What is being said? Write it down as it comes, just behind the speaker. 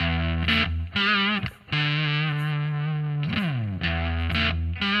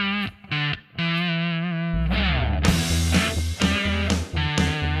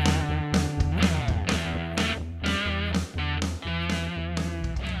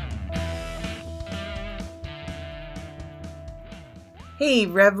Hey,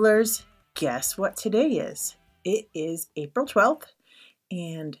 revelers, guess what today is? It is April 12th,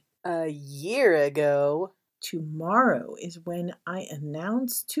 and a year ago, tomorrow is when I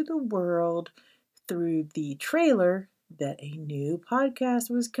announced to the world through the trailer that a new podcast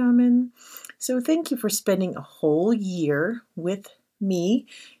was coming. So thank you for spending a whole year with me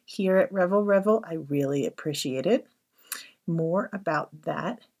here at Revel Revel. I really appreciate it. More about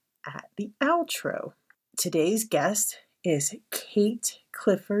that at the outro. Today's guest is Kate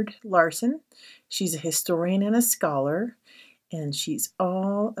Clifford Larson. She's a historian and a scholar, and she's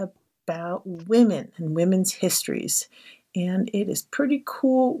all about women and women's histories. And it is pretty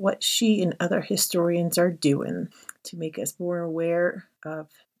cool what she and other historians are doing to make us more aware of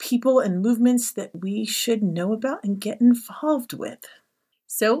people and movements that we should know about and get involved with.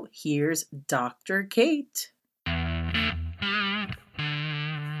 So here's Dr. Kate.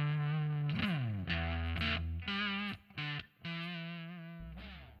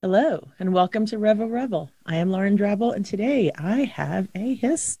 Hello, and welcome to Revel Revel. I am Lauren Drabble, and today I have a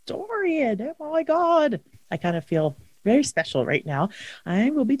historian. Oh my God. I kind of feel very special right now. I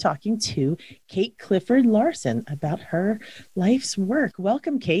will be talking to Kate Clifford Larson about her life's work.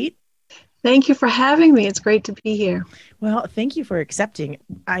 Welcome, Kate. Thank you for having me. It's great to be here. Well, thank you for accepting.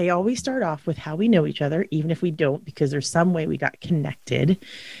 I always start off with how we know each other, even if we don't, because there's some way we got connected,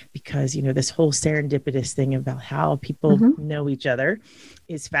 because, you know, this whole serendipitous thing about how people know each other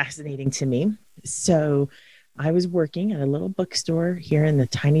is fascinating to me. So I was working at a little bookstore here in the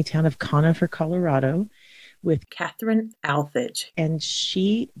tiny town of Conifer, Colorado, with Catherine Althage. And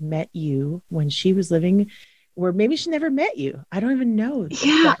she met you when she was living, or maybe she never met you. I don't even know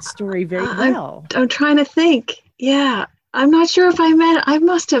that story very well. I'm trying to think. Yeah, I'm not sure if I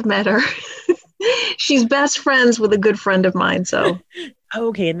must have met her. She's best friends with a good friend of mine. So,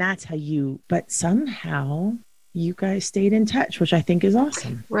 okay. And that's how but somehow you guys stayed in touch, which I think is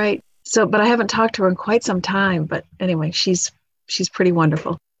awesome. Right. So, but I haven't talked to her in quite some time, but anyway, she's pretty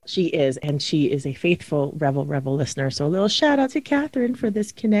wonderful. She is, and she is a faithful Revel Revel listener. So a little shout out to Catherine for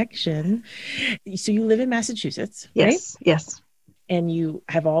this connection. So you live in Massachusetts, right? Yes. And you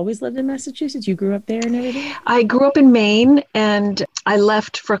have always lived in Massachusetts? You grew up there and everything? I grew up in Maine, and I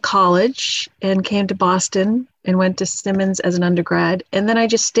left for college and came to Boston and went to Simmons as an undergrad. And then I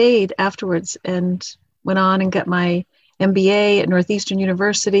just stayed afterwards and went on and got my MBA at Northeastern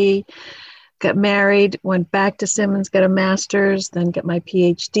University, got married, went back to Simmons, got a master's, then got my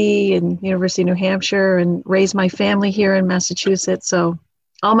PhD in University of New Hampshire, and raised my family here in Massachusetts. So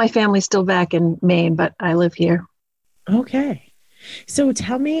all my family's still back in Maine, but I live here. Okay. So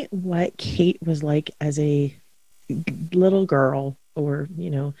tell me what Kate was like as a little girl, or,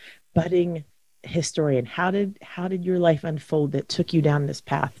 you know, budding historian. How did your life unfold that took you down this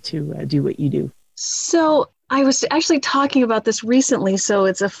path to do what you do? So I was actually talking about this recently, so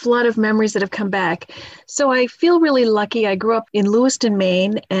it's a flood of memories that have come back. So I feel really lucky. I grew up in Lewiston,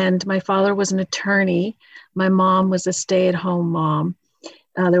 Maine, and my father was an attorney. My mom was a stay-at-home mom.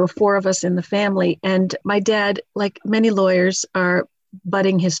 There were 4 of us in the family, and my dad, like many lawyers, are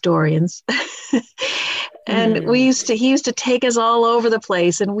budding historians. And he used to take us all over the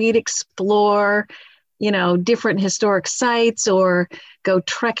place, and we'd explore, you know, different historic sites, or go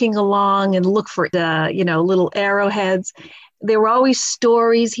trekking along and look for little arrowheads. There were always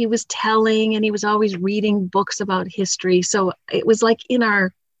stories he was telling, and he was always reading books about history. So it was like in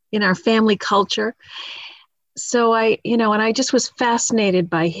our family culture. So I just was fascinated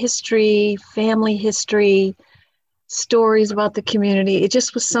by history, family history, stories about the community. It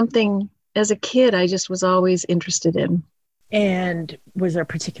just was something, as a kid, I just was always interested in. And was there a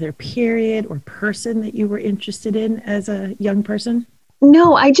particular period or person that you were interested in as a young person?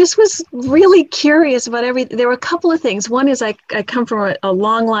 No, I just was really curious about everything. There were a couple of things. One is I come from a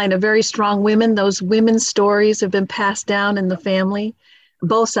long line of very strong women. Those women's stories have been passed down in the family,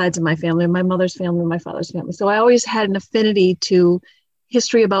 both sides of my family, my mother's family and my father's family. So I always had an affinity to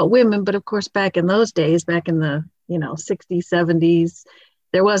history about women. But of course, back in those days, back in the 60s, 70s,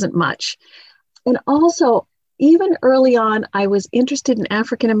 there wasn't much. And also, even early on, I was interested in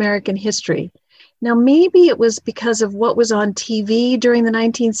African-American history. Now, maybe it was because of what was on TV during the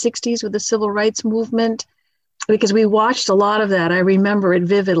 1960s with the civil rights movement, because we watched a lot of that. I remember it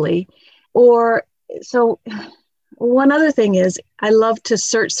vividly. Or so one other thing is I love to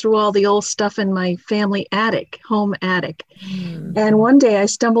search through all the old stuff in my family attic, home attic. And one day I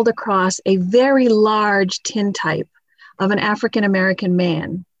stumbled across a very large tintype of an African American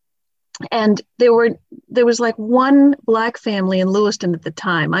man. And there was like one Black family in Lewiston at the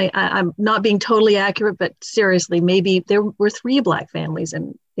time. I'm not being totally accurate, but seriously, maybe there were 3 Black families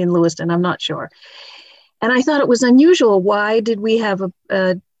in Lewiston. I'm not sure. And I thought it was unusual. Why did we have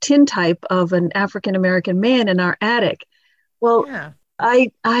a tintype of an African American man in our attic? Well, yeah.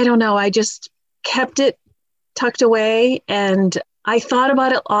 I don't know. I just kept it tucked away, and I thought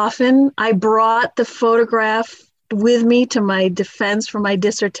about it often. I brought the photograph with me to my defense for my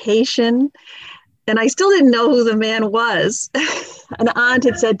dissertation, and I still didn't know who the man was. An aunt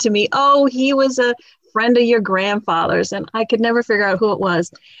had said to me, "Oh, he was a friend of your grandfather's," and I could never figure out who it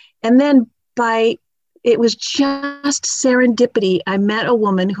was. And then it was just serendipity. I met a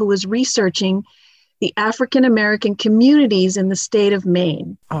woman who was researching the African American communities in the state of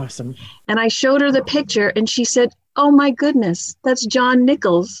Maine. Awesome. And I showed her the picture, and she said, "Oh my goodness, that's John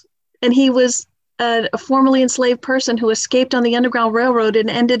Nichols." And he was a formerly enslaved person who escaped on the Underground Railroad and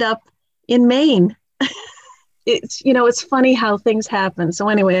ended up in Maine. It's funny how things happen. So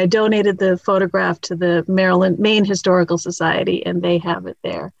anyway, I donated the photograph to the Maine Historical Society, and they have it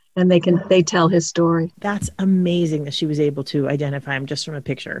there, and they tell his story. That's amazing that she was able to identify him just from a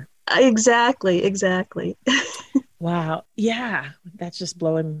picture. Exactly. Wow. Yeah, that's just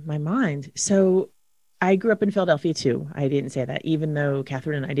blowing my mind. So I grew up in Philadelphia too. I didn't say that, even though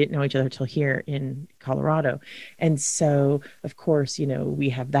Catherine and I didn't know each other till here in Colorado. And so, of course, we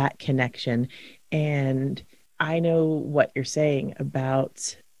have that connection. And I know what you're saying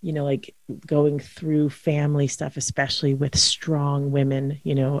about, like going through family stuff, especially with strong women,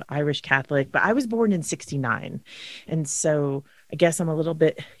 Irish Catholic, but I was born in 1969. And so I guess I'm a little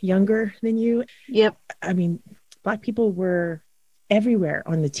bit younger than you. Yep. I mean, Black people were everywhere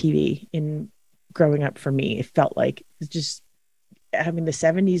on the TV in growing up for me. It felt like the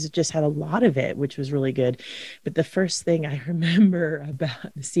 70s just had a lot of it, which was really good. But the first thing I remember about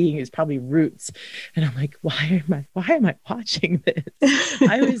seeing is probably Roots. And I'm like, why am I watching this?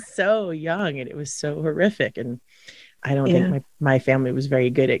 I was so young and it was so horrific. And I don't think my family was very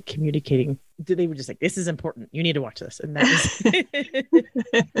good at communicating. They were just like, this is important. You need to watch this. And that was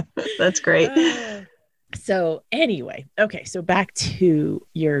that's great. So anyway, okay, so back to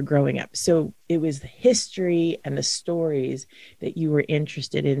your growing up. So it was the history and the stories that you were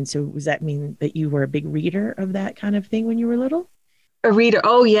interested in. So does that mean that you were a big reader of that kind of thing when you were little? A reader?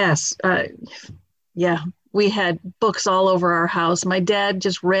 Oh, yes. Yeah, we had books all over our house. My dad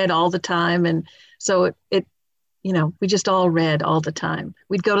just read all the time. And so we just all read all the time.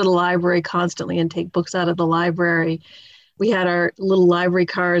 We'd go to the library constantly and take books out of the library. We had our little library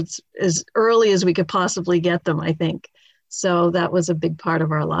cards as early as we could possibly get them, I think. So that was a big part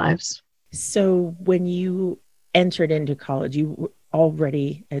of our lives. So when you entered into college, you were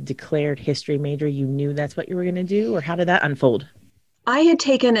already a declared history major. You knew that's what you were going to do, or how did that unfold? I had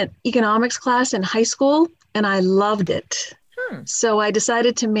taken an economics class in high school and I loved it. So I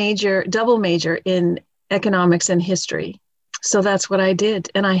decided to double major in economics and history. So that's what I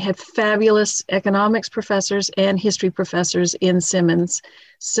did. And I had fabulous economics professors and history professors in Simmons.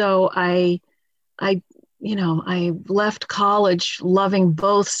 So I left college loving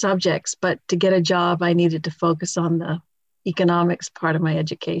both subjects, but to get a job, I needed to focus on the economics part of my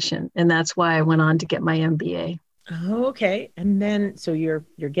education. And that's why I went on to get my MBA. Okay. And then, so you're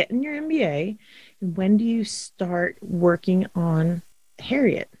getting your MBA. When do you start working on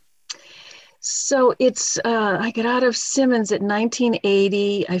Harriet? So I got out of Simmons at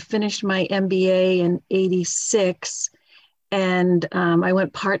 1980. I finished my MBA in 86. And I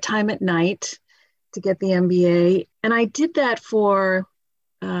went part-time at night to get the MBA. And I did that for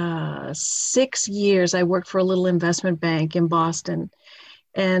 6 years. I worked for a little investment bank in Boston.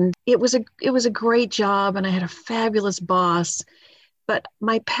 And it was a great job. And I had a fabulous boss. But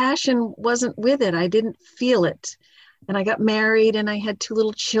my passion wasn't with it. I didn't feel it. And I got married and I had 2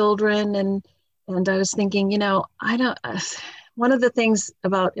 little children, and I was thinking, one of the things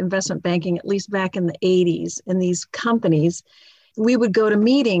about investment banking, at least back in the 80s, in these companies, we would go to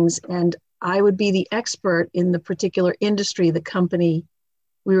meetings and I would be the expert in the particular industry, the company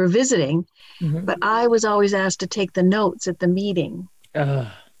we were visiting, but I was always asked to take the notes at the meeting.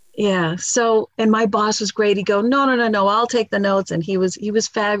 Yeah. So, and my boss was great. He'd go, no, I'll take the notes. And he was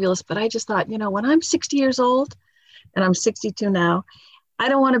fabulous. But I just thought, when I'm 60 years old, and I'm 62 now, I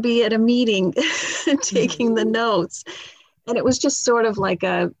don't want to be at a meeting taking the notes. And it was just sort of like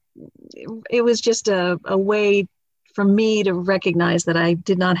a way for me to recognize that I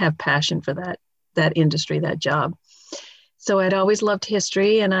did not have passion for that industry, that job. So I'd always loved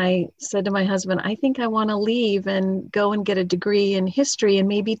history. And I said to my husband, I think I want to leave and go and get a degree in history and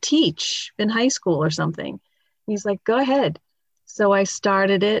maybe teach in high school or something. He's like, go ahead. So I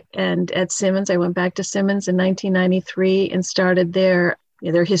started it. And at Simmons, I went back to Simmons in 1993 and started their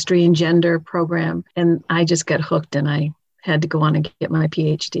history and gender program. And I just got hooked and I had to go on and get my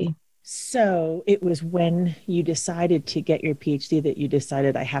PhD. So it was when you decided to get your PhD that you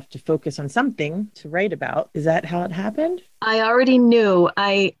decided I have to focus on something to write about. Is that how it happened? I already knew.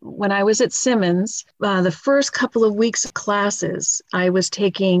 When I was at Simmons, the first couple of weeks of classes, I was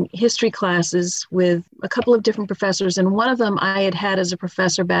taking history classes with a couple of different professors, and one of them I had had as a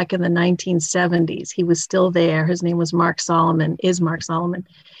professor back in the 1970s. He was still there. His name was Mark Solomon, is Mark Solomon.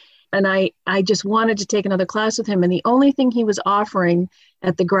 And I just wanted to take another class with him. And the only thing he was offering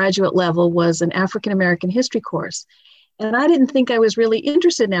at the graduate level was an African American history course. And I didn't think I was really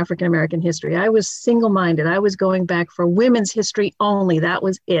interested in African American history. I was single-minded. I was going back for women's history only. That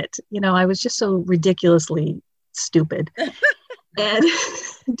was it. I was just so ridiculously stupid. And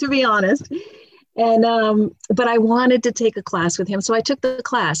to be honest. And but I wanted to take a class with him. So I took the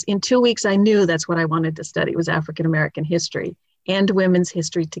class. In 2 weeks, I knew that's what I wanted to study, was African American history and women's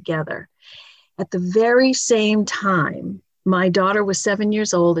history together. At the very same time, my daughter was 7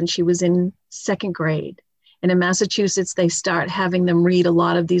 years old and she was in second grade. And in Massachusetts, they start having them read a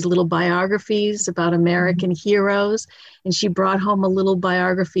lot of these little biographies about American heroes. And she brought home a little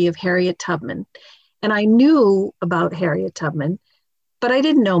biography of Harriet Tubman. And I knew about Harriet Tubman, but I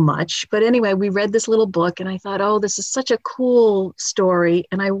didn't know much. But anyway, we read this little book and I thought, oh, this is such a cool story.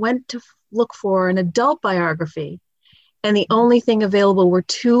 And I went to look for an adult biography. And the only thing available were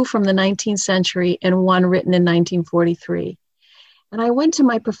two from the 19th century and one written in 1943. And I went to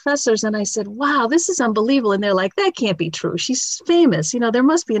my professors and I said, wow, this is unbelievable. And they're like, that can't be true. She's famous. There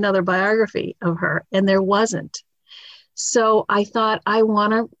must be another biography of her. And there wasn't. So I thought, I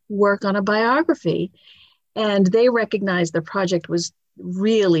want to work on a biography. And they recognized the project was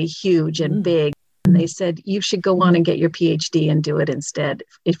really huge and big. And they said, you should go on and get your PhD and do it instead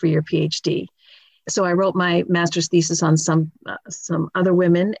for your PhD. So I wrote my master's thesis on some other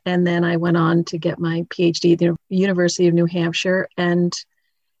women, and then I went on to get my PhD at the University of New Hampshire, and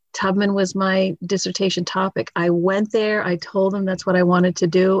Tubman was my dissertation topic. I went there, I told them that's what I wanted to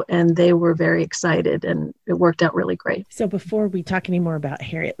do, and they were very excited, and it worked out really great. So before we talk any more about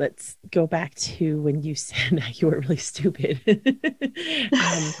Harriet, let's go back to when you said you were really stupid.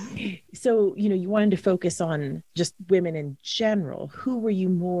 So, you wanted to focus on just women in general. Who were you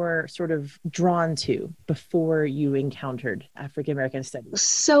more sort of drawn to before you encountered African American studies?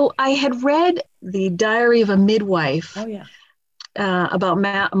 So I had read The Diary of a Midwife. Oh, yeah. About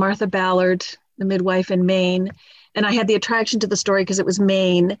Martha Ballard, the midwife in Maine. And I had the attraction to the story because it was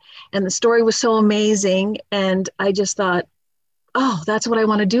Maine. And the story was so amazing. And I just thought, oh, that's what I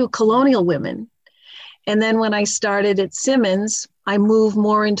want to do, colonial women. And then when I started at Simmons, I moved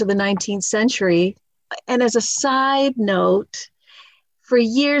more into the 19th century. And as a side note, for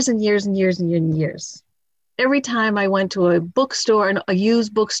years and years and years and years, every time I went to a bookstore, a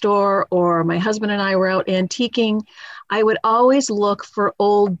used bookstore, or my husband and I were out antiquing, I would always look for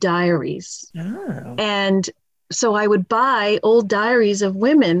old diaries. Oh. And so I would buy old diaries of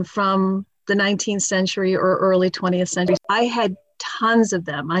women from the 19th century or early 20th century. I had tons of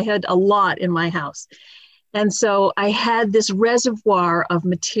them. I had a lot in my house. And so I had this reservoir of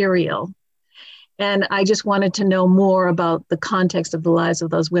material. And I just wanted to know more about the context of the lives of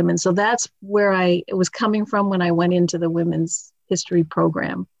those women. So that's where it was coming from when I went into the women's history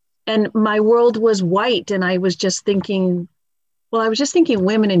program. And my world was white, and I was just thinking,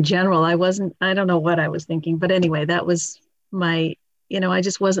 women in general. I don't know what I was thinking, but anyway, that was I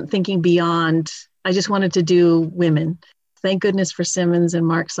just wasn't thinking beyond. I just wanted to do women. Thank goodness for Simmons and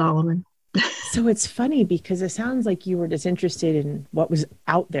Mark Solomon. So it's funny because it sounds like you were just interested in what was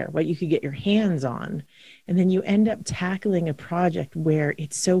out there, what you could get your hands on. And then you end up tackling a project where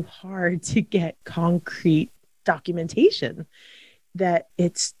it's so hard to get concrete documentation that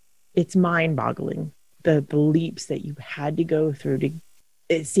it's mind-boggling, the leaps that you had to go through to,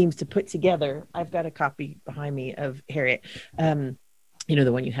 it seems, to put together. I've got a copy behind me of Harriet, the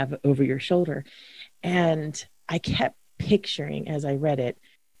one you have over your shoulder. And I kept picturing, as I read it,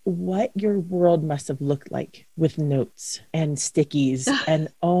 what your world must have looked like with notes and stickies and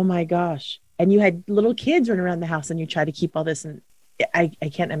oh my gosh. And you had little kids running around the house and you tried to keep all this. And I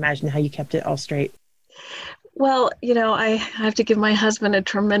can't imagine how you kept it all straight. Well, I have to give my husband a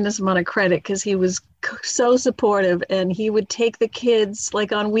tremendous amount of credit because he was so supportive and he would take the kids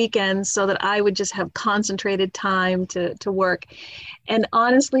like on weekends so that I would just have concentrated time to work. And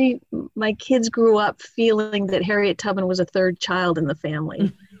honestly, my kids grew up feeling that Harriet Tubman was a third child in the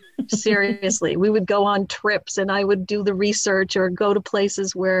family. Seriously, we would go on trips and I would do the research or go to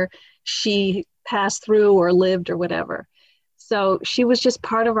places where she passed through or lived or whatever. So she was just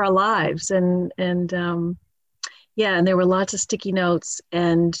part of our lives, and yeah, and there were lots of sticky notes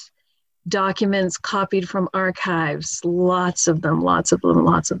and documents copied from archives, lots of them, lots of them,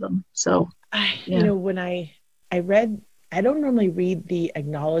 lots of them. So, yeah. When I read, I don't normally read the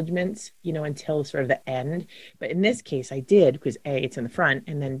acknowledgments, until sort of the end. But in this case, I did because A, it's in the front,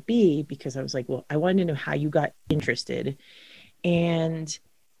 and then B, because I was like, well, I wanted to know how you got interested. And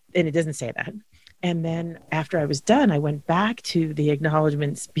it doesn't say that. And then after I was done, I went back to the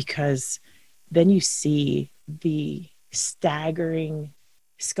acknowledgments because then you see the staggering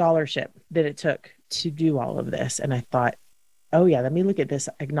scholarship that it took to do all of this. And I thought, oh yeah, let me look at this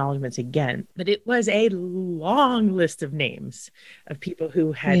acknowledgments again. But it was a long list of names of people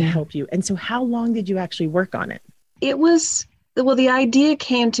who had helped you. And so how long did you actually work on it? It was, well, the idea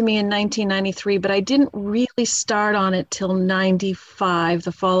came to me in 1993, but I didn't really start on it till 95,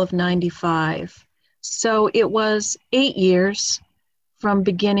 the fall of 95. So it was 8 years from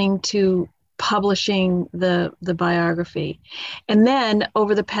beginning to publishing the biography. And then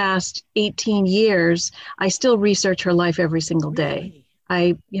over the past 18 years, I still research her life every single day.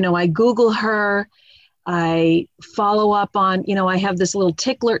 Really? I Google her. I follow up on, I have this little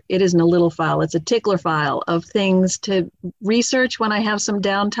tickler. It isn't a little file, it's a tickler file of things to research when I have some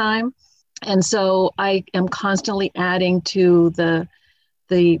downtime. And so I am constantly adding to the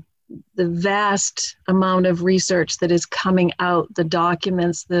vast amount of research that is coming out, the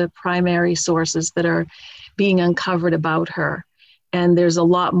documents, the primary sources that are being uncovered about her. And there's a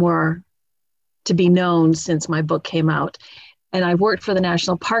lot more to be known since my book came out. And I worked for the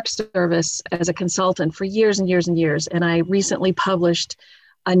National Park Service as a consultant for years and years and years. And I recently published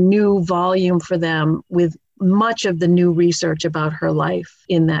a new volume for them with much of the new research about her life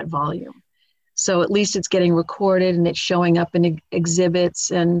in that volume. So at least it's getting recorded and it's showing up in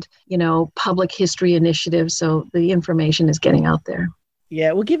exhibits and, public history initiatives. So the information is getting out there.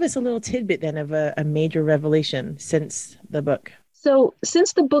 Yeah, well, give us a little tidbit then of a major revelation since the book. So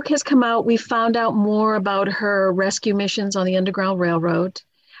since the book has come out, we found out more about her rescue missions on the Underground Railroad,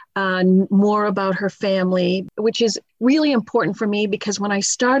 more about her family, which is really important for me because when I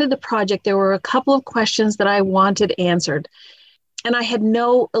started the project, there were a couple of questions that I wanted answered. And I had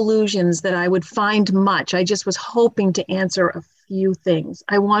no illusions that I would find much. I just was hoping to answer a few things.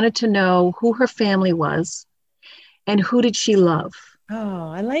 I wanted to know who her family was and who did she love.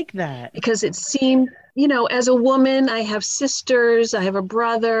 Oh, I like that. Because it seemed, as a woman, I have sisters, I have a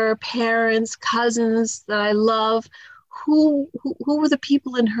brother, parents, cousins that I love. Who were the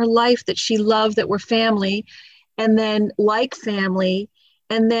people in her life that she loved that were family, and then like family,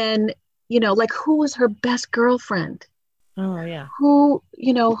 and then, like who was her best girlfriend? Oh yeah. Who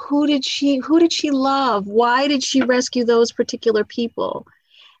did she love? Why did she rescue those particular people?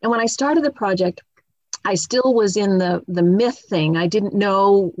 And when I started the project, I still was in the myth thing. I didn't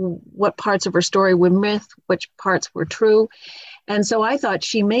know what parts of her story were myth, which parts were true. And so I thought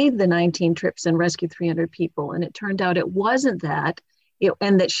she made the 19 trips and rescued 300 people. And it turned out it wasn't that.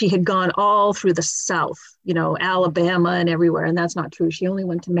 And that she had gone all through the South, Alabama and everywhere. And that's not true. She only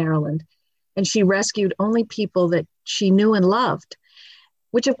went to Maryland. And she rescued only people that she knew and loved,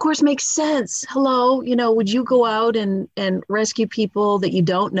 which of course makes sense. Hello, would you go out and rescue people that you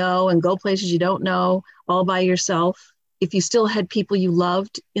don't know and go places you don't know all by yourself if you still had people you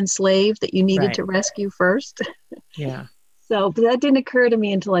loved enslaved that you needed to rescue first? Yeah. So that didn't occur to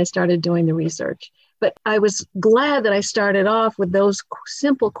me until I started doing the research. But I was glad that I started off with those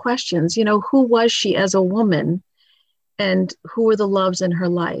simple questions. Who was she as a woman? And who were the loves in her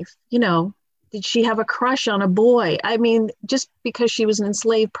life? Did she have a crush on a boy? I mean, just because she was an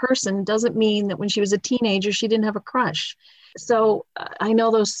enslaved person doesn't mean that when she was a teenager, she didn't have a crush. So I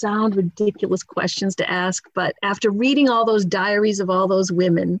know those sound ridiculous questions to ask, but after reading all those diaries of all those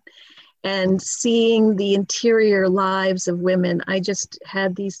women and seeing the interior lives of women, I just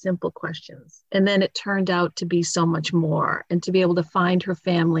had these simple questions. And then it turned out to be so much more. And to be able to find her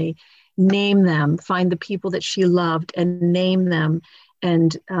family, name them, find the people that she loved and name them,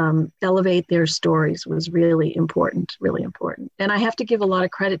 and elevate their stories was really important, really important. And I have to give a lot of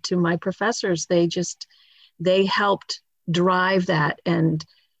credit to my professors. They helped drive that and,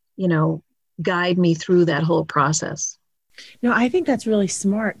 guide me through that whole process. No, I think that's really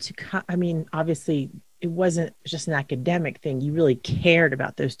smart obviously it wasn't just an academic thing. You really cared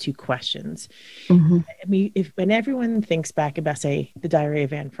about those two questions. Mm-hmm. I mean, when everyone thinks back about, say, the Diary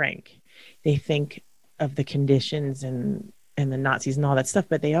of Anne Frank, they think of the conditions and the Nazis and all that stuff,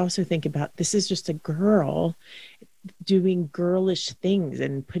 but they also think about, this is just a girl doing girlish things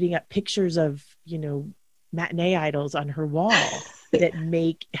and putting up pictures of, matinee idols on her wall that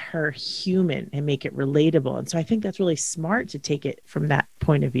make her human and make it relatable. And so I think that's really smart to take it from that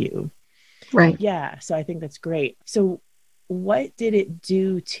point of view. Right. Yeah. So I think that's great. So what did it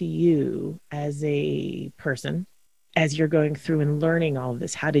do to you as a person as you're going through and learning all of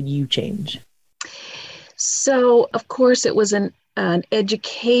this? How did you change? So, of course, it was an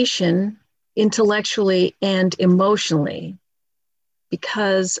education intellectually and emotionally,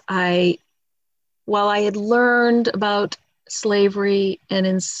 because while I had learned about slavery and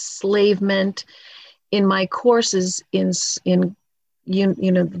enslavement in my courses in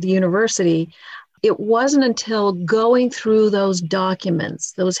the university, it wasn't until going through those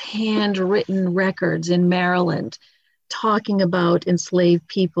documents, those handwritten records in Maryland, talking about enslaved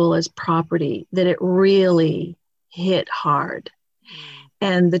people as property, that it really hit hard.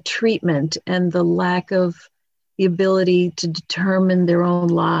 And the treatment and the lack of the ability to determine their own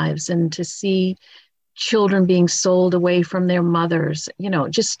lives, and to see children being sold away from their mothers,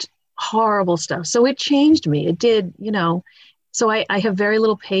 just horrible stuff. So it changed me. It did, So I have very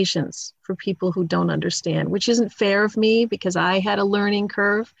little patience for people who don't understand, which isn't fair of me because I had a learning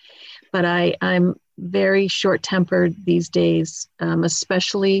curve, but I'm very short-tempered these days,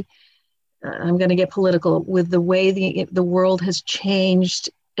 especially, I'm going to get political, with the way the world has changed,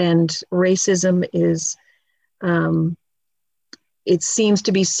 and racism is, it seems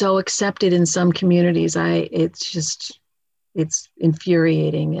to be so accepted in some communities. It's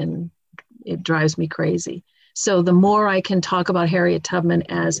infuriating, and it drives me crazy. So the more I can talk about Harriet Tubman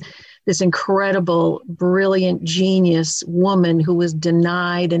as this incredible, brilliant, genius woman who was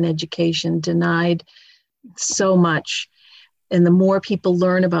denied an education, denied so much, and the more people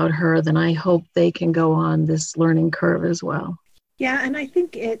learn about her, then I hope they can go on this learning curve as well. Yeah, and I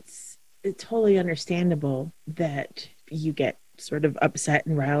think it's totally understandable that you get sort of upset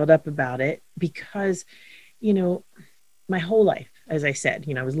and riled up about it, because, my whole life, as I said,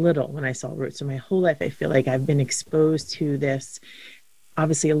 I was little when I saw Roots. So my whole life, I feel like I've been exposed to this,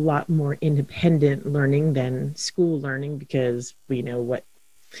 obviously a lot more independent learning than school learning, because we know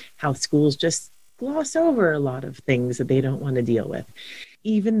how schools just gloss over a lot of things that they don't want to deal with.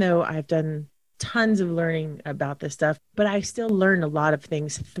 Even though I've done tons of learning about this stuff, but I still learn a lot of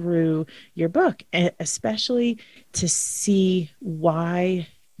things through your book, and especially to see why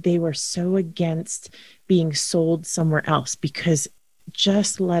they were so against being sold somewhere else, because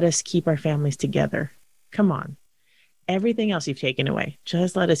just let us keep our families together. Come on. Everything else you've taken away.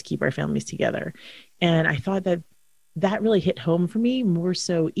 Just let us keep our families together. And I thought that really hit home for me, more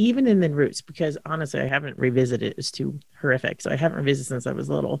so even than Roots, because honestly, I haven't revisited it. It's too horrific. So I haven't revisited since I was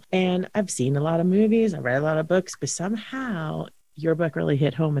little. And I've seen a lot of movies, I've read a lot of books, but somehow your book really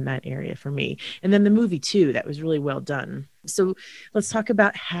hit home in that area for me. And then the movie too, that was really well done. So let's talk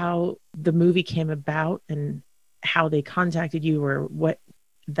about how the movie came about and how they contacted you, or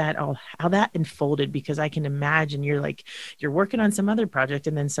how that unfolded, because I can imagine you're working on some other project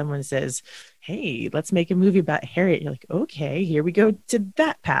and then someone says, hey, let's make a movie about Harriet. You're like, okay, here we go to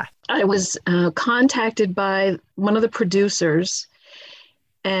that path. I was contacted by one of the producers,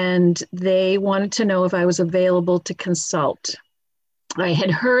 and they wanted to know if I was available to consult. I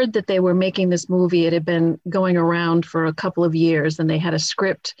had heard that they were making this movie. It had been going around for a couple of years, and they had a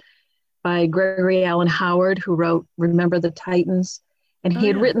script by Gregory Allen Howard, who wrote Remember the Titans. And he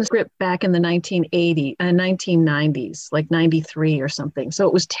had written the script back in the 1990s, like 93 or something. So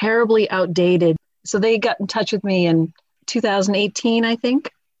it was terribly outdated. So they got in touch with me in 2018, I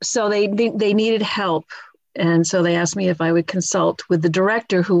think. So they needed help. And so they asked me if I would consult with the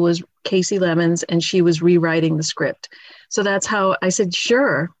director, who was Casey Lemons, and she was rewriting the script. So that's how I said,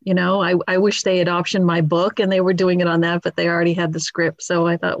 sure. I wish they had optioned my book and they were doing it on that, but they already had the script. So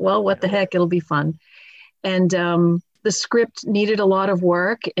I thought, well, what the heck, it'll be fun. And the script needed a lot of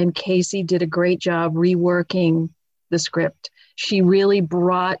work, and Casey did a great job reworking the script. She really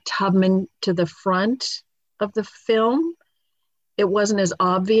brought Tubman to the front of the film. It wasn't as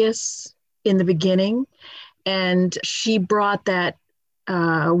obvious in the beginning, and she brought that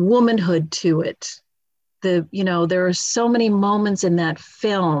womanhood to it. There are so many moments in that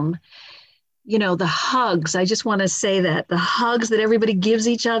film, the hugs. I just want to say that the hugs that everybody gives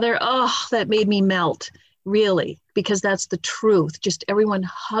each other, that made me melt, really, because that's the truth. Just everyone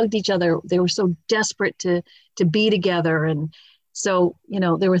hugged each other. They were so desperate to be together. And So,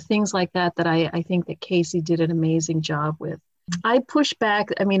 there were things like that I think that Casey did an amazing job with. I push back.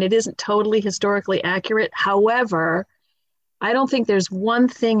 I mean, it isn't totally historically accurate. However, I don't think there's one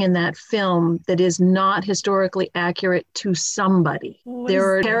thing in that film that is not historically accurate to somebody.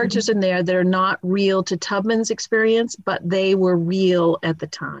 There are characters in there that are not real to Tubman's experience, but they were real at the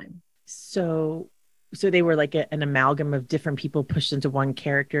time. So they were like an amalgam of different people pushed into one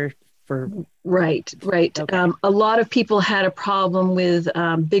character for... Right. Okay. A lot of people had a problem with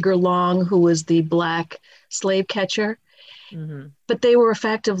Bigger Long, who was the black slave catcher, but they were a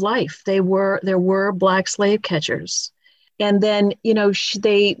fact of life. There were black slave catchers. And then,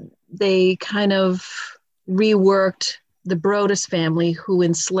 they kind of reworked the Brodess family, who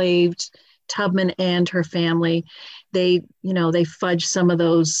enslaved Tubman and her family. They fudged some of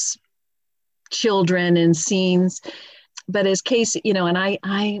those children and scenes. But as Casey, and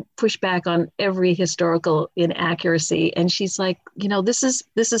I push back on every historical inaccuracy. And she's like, this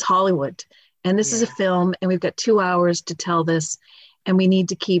is Hollywood, and this is a film, and we've got 2 hours to tell this, and we need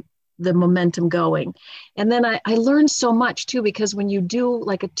to keep the momentum going. And then I learned so much too, because when you do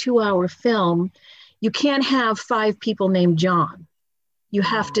like a 2-hour film, you can't have 5 people named John. You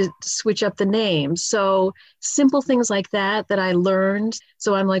have to switch up the names. So simple things like that I learned.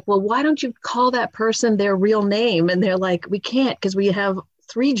 So I'm like, well, why don't you call that person their real name? And they're like, we can't, because we have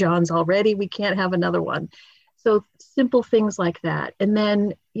 3 Johns already. We can't have another one. So simple things like that. And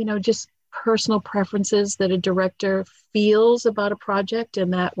then, just personal preferences that a director feels about a project,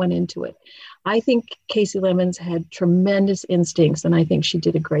 and that went into it. I think Kasi Lemmons had tremendous instincts, and I think she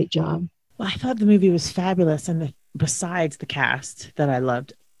did a great job. Well, I thought the movie was fabulous, and besides the cast that I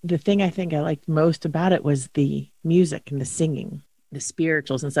loved, the thing I think I liked most about it was the music and the singing, the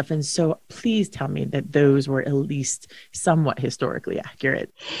spirituals and stuff. And so please tell me that those were at least somewhat historically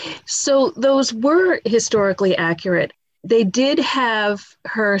accurate. So those were historically accurate. They did have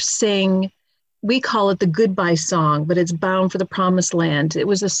her sing, we call it the goodbye song, but it's Bound for the Promised Land. It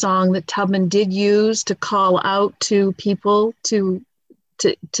was a song that Tubman did use to call out to people to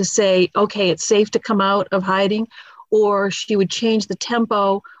say, okay, it's safe to come out of hiding, or she would change the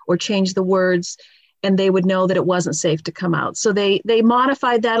tempo or change the words, and they would know that it wasn't safe to come out. So they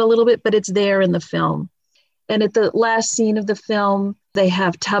modified that a little bit, but it's there in the film. And at the last scene of the film, they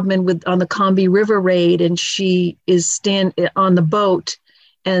have Tubman on the Combahee River raid, and she is on the boat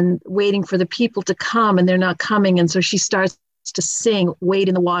and waiting for the people to come, and they're not coming. And so she starts to sing Wade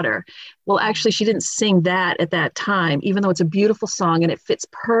in the Water. Well, actually, she didn't sing that at that time, even though it's a beautiful song and it fits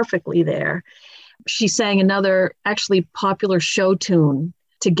perfectly there. She sang another actually popular show tune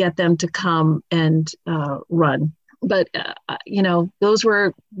to get them to come and run. But, those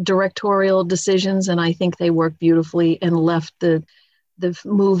were directorial decisions, and I think they worked beautifully and left the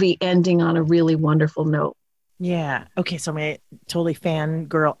movie ending on a really wonderful note. Yeah. Okay. So I'm going to totally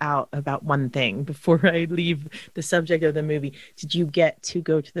fangirl out about one thing before I leave the subject of the movie. Did you get to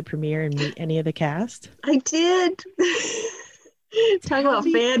go to the premiere and meet any of the cast? I did. Talk about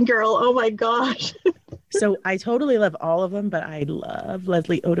fangirl. Oh my gosh. So I totally love all of them, but I love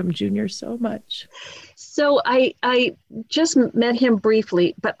Leslie Odom Jr. so much. So I just met him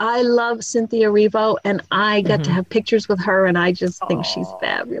briefly, but I love Cynthia Erivo, and I got to have pictures with her, and I just think she's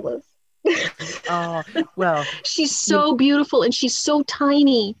fabulous. Oh, well. She's so beautiful, and she's so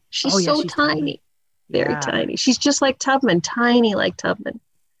tiny. She's tiny. Very tiny. She's just like Tubman, tiny like Tubman,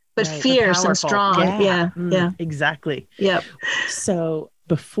 but fierce and strong. Yeah. Exactly. Yeah. So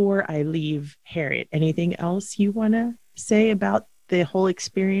before I leave, Harriet, anything else you want to say about the whole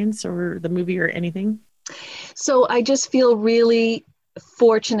experience or the movie or anything? So I just feel really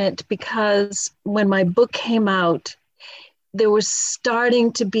fortunate, because when my book came out, there was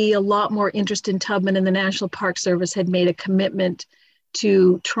starting to be a lot more interest in Tubman, and the National Park Service had made a commitment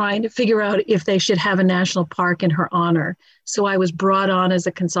to trying to figure out if they should have a national park in her honor. So I was brought on as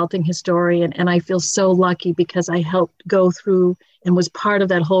a consulting historian, and I feel so lucky because I helped go through and was part of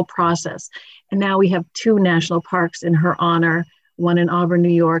that whole process. And now we have 2 national parks in her honor, one in Auburn, New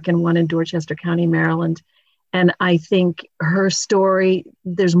York, and one in Dorchester County, Maryland. And I think her story,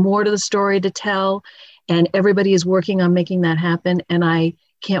 there's more to the story to tell, and everybody is working on making that happen. And I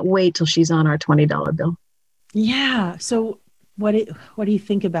can't wait till she's on our $20 bill. Yeah. So what do you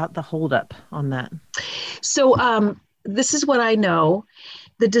think about the holdup on that? So this is what I know.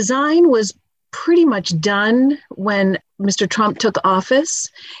 The design was pretty much done when Mr. Trump took office,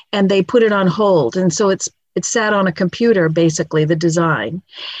 and they put it on hold. And so it sat on a computer, basically, the design.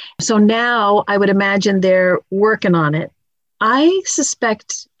 So now I would imagine they're working on it. I'm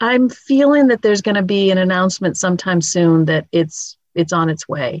feeling that there's going to be an announcement sometime soon that it's it's on its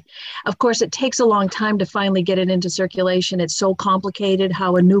way. Of course, it takes a long time to finally get it into circulation. It's so complicated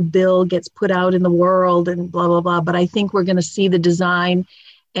how a new bill gets put out in the world and blah, blah, blah. But I think we're going to see the design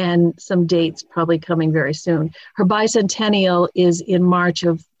and some dates probably coming very soon. Her bicentennial is in March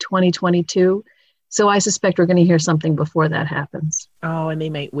of 2022. So I suspect we're going to hear something before that happens. Oh, and they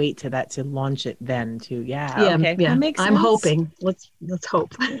might wait to that to launch it then too. Yeah. Okay. Yeah. That makes sense. I'm hoping. Let's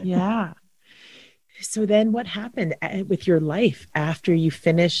hope. Yeah. So then what happened with your life after you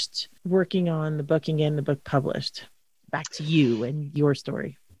finished working on the book and getting the book published? Back to you and your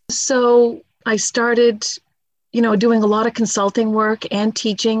story. So I started, doing a lot of consulting work and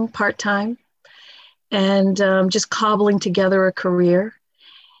teaching part-time and just cobbling together a career.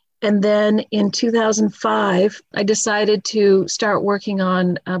 And then in 2005, I decided to start working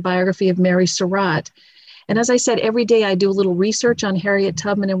on a biography of Mary Surratt. And as I said, every day I do a little research on Harriet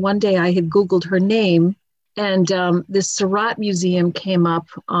Tubman. And one day I had Googled her name, and this Surratt Museum came up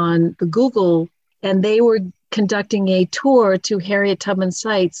on the Google, and they were conducting a tour to Harriet Tubman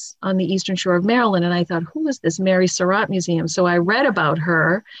sites on the Eastern Shore of Maryland. And I thought, who is this Mary Surratt Museum? So I read about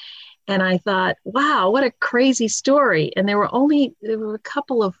her, and I thought, wow, what a crazy story. And there were a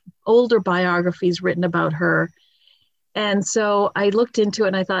couple of older biographies written about her. And so I looked into it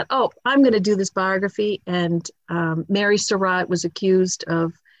and I thought, oh, I'm going to do this biography. And Mary Surratt was accused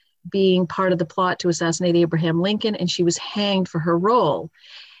of being part of the plot to assassinate Abraham Lincoln, and she was hanged for her role.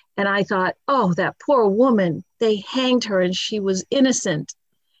 And I thought, oh, that poor woman, they hanged her and she was innocent,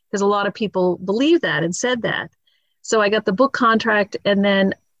 because a lot of people believed that and said that. So I got the book contract, and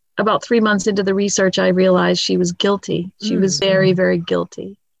then about 3 months into the research, I realized she was guilty. She was very, very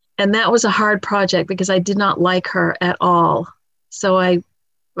guilty. And that was a hard project because I did not like her at all. So I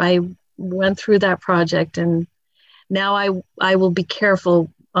went through that project, and now I will be careful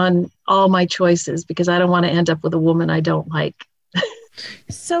on all my choices because I don't want to end up with a woman I don't like.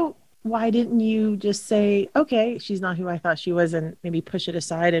 So why didn't you just say, okay, she's not who I thought she was, and maybe push it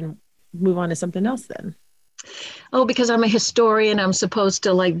aside and move on to something else then? Oh, because I'm a historian, I'm supposed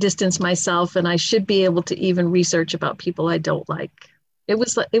to distance myself, and I should be able to even research about people I don't like. It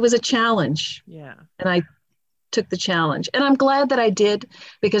was a challenge. Yeah. And I took the challenge. And I'm glad that I did,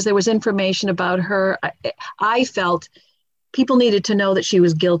 because there was information about her. I felt people needed to know that she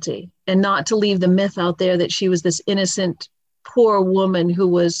was guilty, and not to leave the myth out there that she was this innocent, poor woman who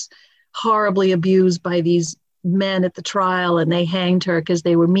was horribly abused by these men at the trial, and they hanged her because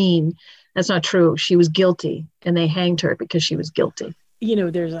they were mean. That's not true. She was guilty, and they hanged her because she was guilty.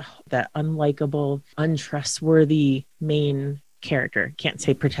 There's that unlikable, untrustworthy main character. Can't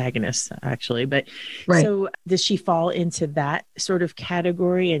say protagonist, actually, but right. So does she fall into that sort of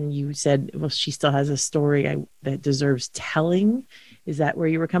category? And you said, well, she still has a story that deserves telling. Is that where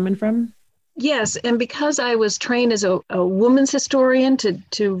you were coming from? Yes. And because I was trained as a woman's historian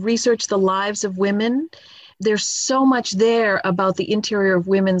to research the lives of women, there's so much there about the interior of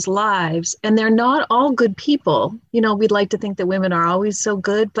women's lives, and they're not all good people. We'd like to think that women are always so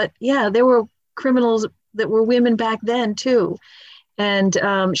good, but yeah, there were criminals that were women back then too. And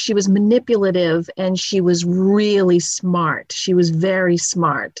she was manipulative, and she was really smart. She was very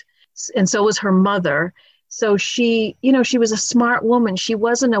smart. And so was her mother. So she was a smart woman. She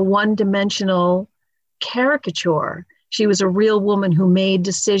wasn't a one-dimensional caricature. She was a real woman who made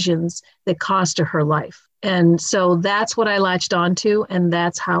decisions that cost her life. And so that's what I latched onto, and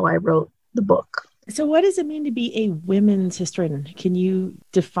that's how I wrote the book. So what does it mean to be a women's historian? Can you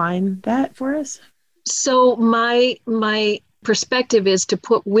define that for us? So my perspective is to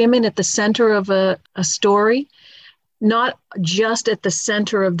put women at the center of a story, not just at the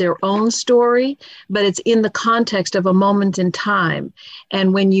center of their own story, but it's in the context of a moment in time.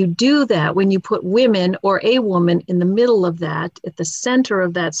 And when you do that, when you put women or a woman in the middle of that, at the center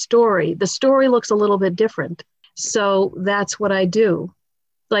of that story, the story looks a little bit different. So that's what I do.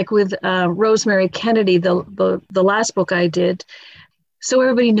 Like with Rosemary Kennedy, the last book I did. So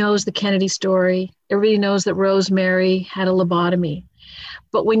everybody knows the Kennedy story. Everybody knows that Rosemary had a lobotomy.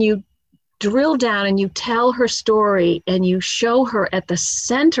 But when you drill down and you tell her story and you show her at the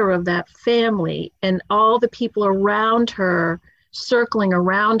center of that family and all the people around her circling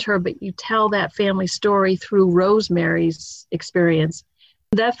around her, but you tell that family story through Rosemary's experience,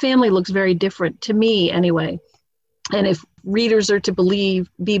 that family looks very different to me anyway. And if readers are to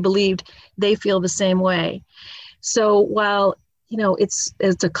be believed, they feel the same way. So while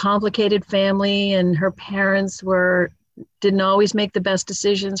it's a complicated family, and her parents didn't always make the best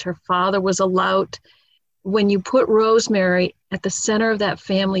decisions. Her father was a lout. When you put Rosemary at the center of that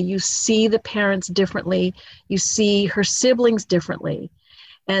family, you see the parents differently. You see her siblings differently.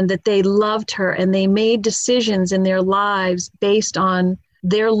 and that they loved her and they made decisions in their lives based on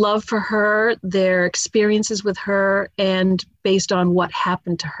their love for her, their experiences with her, and based on what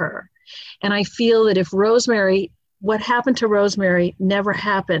happened to her. And I feel that if what happened to Rosemary never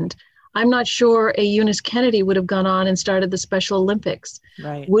happened, I'm not sure a Eunice Kennedy would have gone on and started the Special Olympics.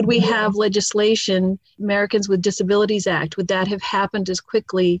 Right. Would we have legislation, Americans with Disabilities Act, would that have happened as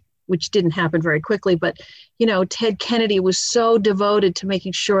quickly, which didn't happen very quickly, but, Ted Kennedy was so devoted to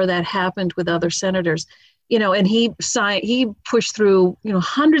making sure that happened with other senators, and he pushed through,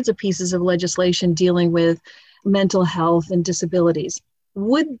 hundreds of pieces of legislation dealing with mental health and disabilities.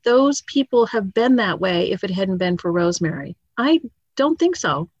 Would those people have been that way if it hadn't been for Rosemary? I don't think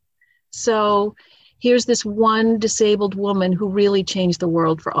so. So here's this one disabled woman who really changed the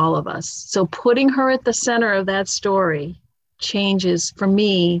world for all of us. So putting her at the center of that story changes, for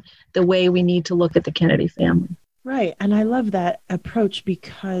me, the way we need to look at the Kennedy family. Right. And I love that approach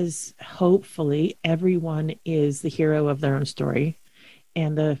because hopefully everyone is the hero of their own story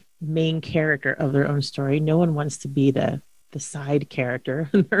and the main character of their own story. No one wants to be the side character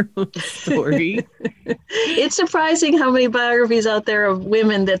in their own story. It's surprising how many biographies out there of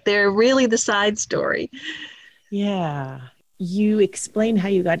women that they're really the side story. Yeah. You explained how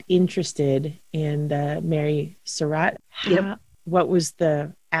you got interested in the Mary Surratt. Yep. What was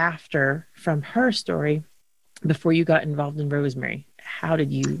the after from her story before you got involved in Rosemary?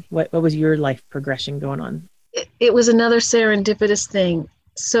 What was your life progression going on? It was another serendipitous thing.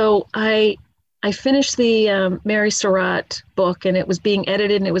 So I finished the Mary Surratt book, and it was being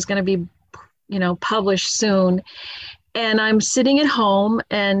edited and it was going to be, published soon. And I'm sitting at home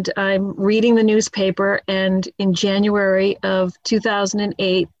and I'm reading the newspaper. And in January of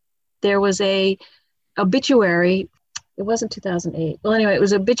 2008, there was a obituary. It wasn't 2008. Well, anyway, it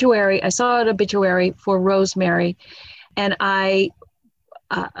was obituary. I saw an obituary for Rosemary, and I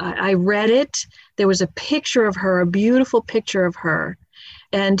read it. There was a picture of her, a beautiful picture of her.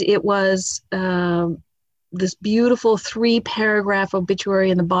 And it was this beautiful 3-paragraph obituary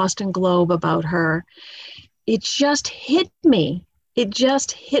in the Boston Globe about her. It just hit me.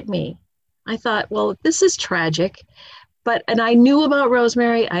 I thought, well, this is tragic. And I knew about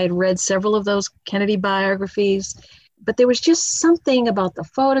Rosemary. I had read several of those Kennedy biographies, but there was just something about the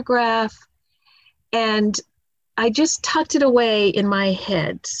photograph. And I just tucked it away in my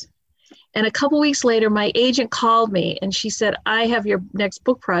head. And a couple weeks later, my agent called me and she said, I have your next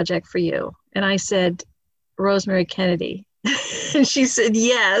book project for you. And I said, Rosemary Kennedy. And she said,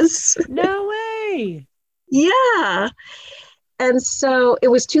 yes. No way. Yeah. And so it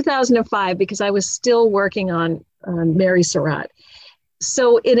was 2005 because I was still working on Mary Surratt.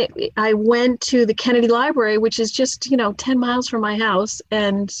 So I went to the Kennedy Library, which is just, 10 miles from my house,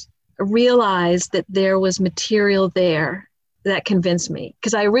 and realized that there was material there that convinced me.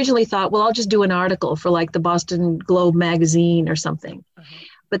 Because I originally thought, well, I'll just do an article for like the Boston Globe magazine or something. Uh-huh.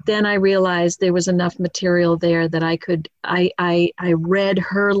 But then I realized there was enough material there that I read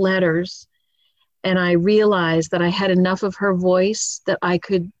her letters, and I realized that I had enough of her voice that I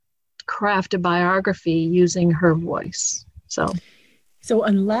could craft a biography using her voice. So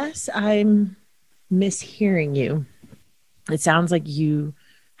unless I'm mishearing you, it sounds like you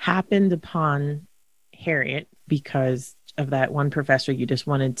happened upon Harriet because of that one professor you just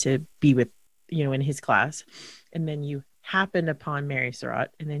wanted to be with, in his class. And then you happened upon Mary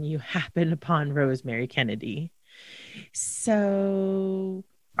Surratt, and then you happened upon Rosemary Kennedy. So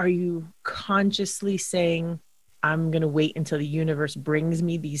are you consciously saying, I'm going to wait until the universe brings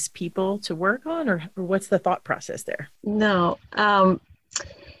me these people to work on, or what's the thought process there? No, I'm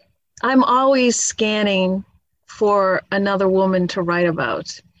always scanning for another woman to write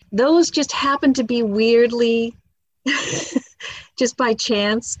about. Those just happen to be weirdly just by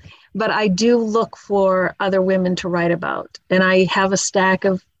chance, but I do look for other women to write about. And I have a stack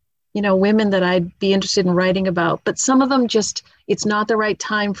of, women that I'd be interested in writing about, but some of them it's not the right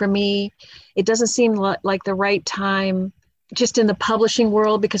time for me. It doesn't seem like the right time just in the publishing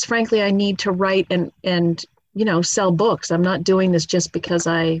world, because frankly, I need to write and sell books. I'm not doing this just because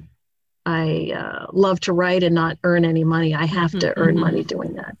I love to write and not earn any money. I have to earn money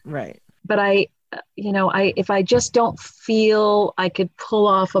doing that. Right. But if I just don't feel I could pull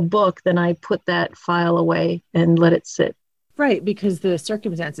off a book, then I put that file away and let it sit. Right, because the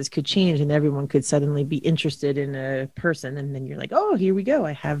circumstances could change and everyone could suddenly be interested in a person, and then you're like, oh, here we go.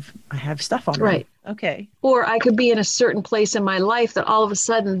 I have stuff on them. Right. Okay. Or I could be in a certain place in my life that all of a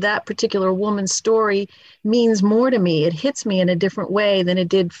sudden that particular woman's story means more to me. It hits me in a different way than it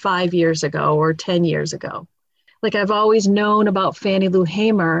did 5 years ago or 10 years ago. Like I've always known about Fannie Lou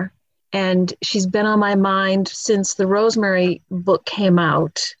Hamer, And she's been on my mind since the Rosemary book came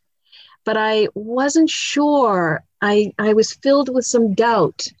out. But I wasn't sure. I was filled with some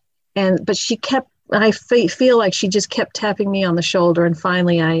doubt. But she kept, feel like she just kept tapping me on the shoulder. And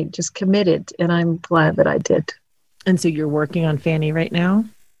finally, I just committed. And I'm glad that I did. And so you're working on Fanny right now?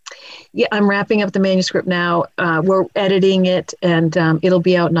 Yeah, I'm wrapping up the manuscript now. We're editing it, and it'll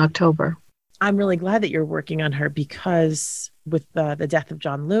be out in October. I'm really glad that you're working on her, because with the death of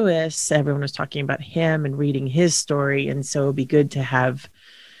John Lewis, everyone was talking about him and reading his story. And so it'd be good to have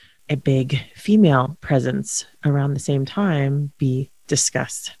a big female presence around the same time be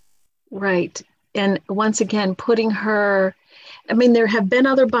discussed. Right. And once again, putting her, I mean, there have been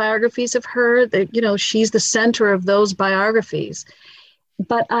other biographies of her that, you know, she's the center of those biographies.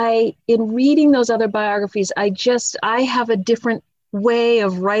 But in reading those other biographies, I have a different way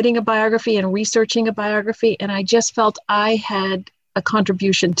of writing a biography and researching a biography. And I just felt I had a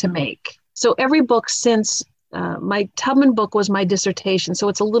contribution to make. So every book since my Tubman book was my dissertation, so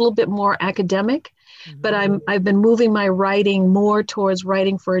it's a little bit more academic, but I've been moving my writing more towards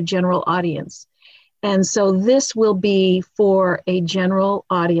writing for a general audience. And so this will be for a general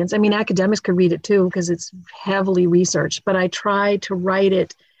audience. I mean, academics could read it too, because it's heavily researched, but I try to write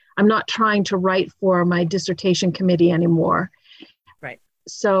it. I'm not trying to write for my dissertation committee anymore. Right.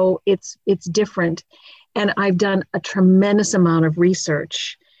 So it's different. And I've done a tremendous amount of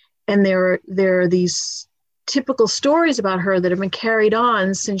research. And there are these typical stories about her that have been carried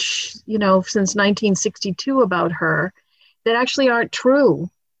on since 1962 about her that actually aren't true.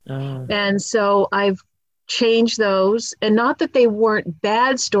 Oh. And so I've changed those, and not that they weren't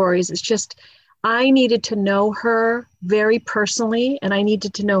bad stories. It's just, I needed to know her very personally, and I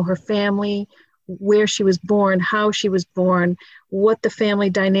needed to know her family, where she was born, how she was born, what the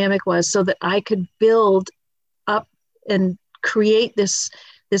family dynamic was, so that I could build up and create this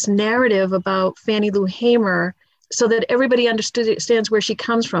narrative about Fannie Lou Hamer, so that everybody understands where she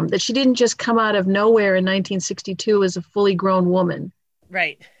comes from, that she didn't just come out of nowhere in 1962 as a fully grown woman.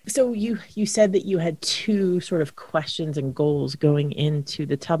 Right. So you said that you had two sort of questions and goals going into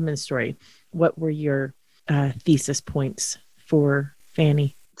the Tubman story. What were your thesis points for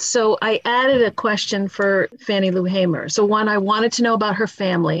Fanny? So I added a question for Fannie Lou Hamer. So one, I wanted to know about her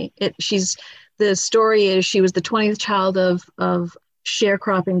family. The story is she was the 20th child of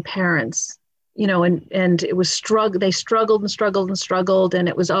sharecropping parents. You know, and it was they struggled and struggled and struggled. And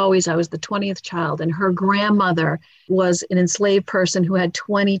it was always, I was the 20th child. And her grandmother was an enslaved person who had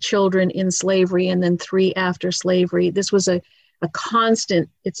 20 children in slavery and then 3 after slavery. This was a constant,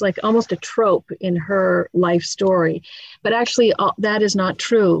 it's like almost a trope in her life story. But actually, that is not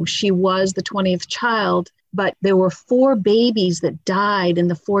true. She was the 20th child, but there were 4 babies that died in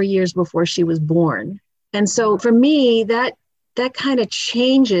the 4 years before she was born. And so for me, that kind of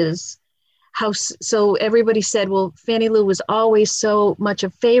changes so everybody said, well, Fannie Lou was always so much a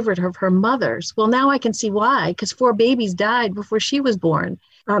favorite of her mother's. Well, now I can see why, because 4 babies died before she was born.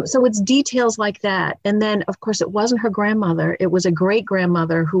 So it's details like that. And then, of course, it wasn't her grandmother. It was a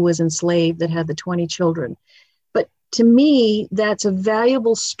great-grandmother who was enslaved that had the 20 children. But to me, that's a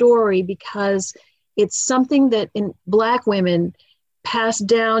valuable story because it's something that in Black women passed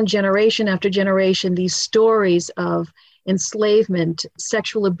down generation after generation, these stories of enslavement,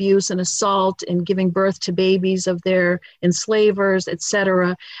 sexual abuse and assault, and giving birth to babies of their enslavers,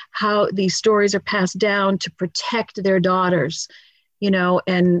 etc. How these stories are passed down to protect their daughters, you know,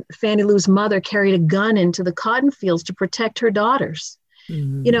 and Fannie Lou's mother carried a gun into the cotton fields to protect her daughters.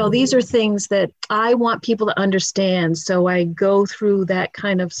 Mm-hmm. You know, these are things that I want people to understand. So I go through that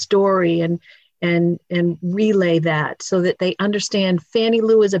kind of story and relay that so that they understand Fannie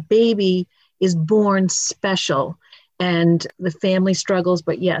Lou as a baby is born special. And the family struggles.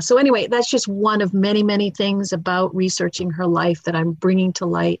 But yeah, so anyway, that's just one of many, many things about researching her life that I'm bringing to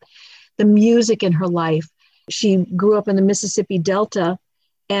light. The music in her life. She grew up in the Mississippi Delta,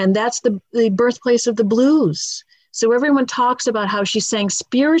 and that's the birthplace of the blues. So everyone talks about how she sang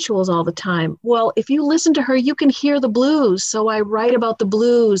spirituals all the time. Well, if you listen to her, you can hear the blues. So I write about the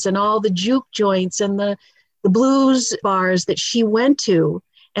blues and all the juke joints and the blues bars that she went to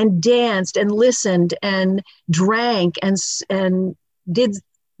and danced and listened and drank and did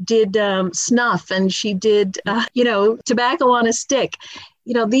snuff, and she did, tobacco on a stick.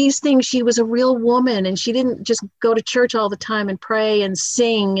 You know, these things, she was a real woman, and she didn't just go to church all the time and pray and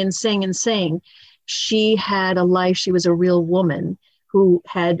sing and sing and sing. She had a life. She was a real woman who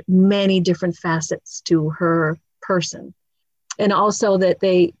had many different facets to her person. And also that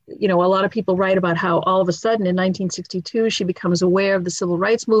a lot of people write about how all of a sudden in 1962, she becomes aware of the civil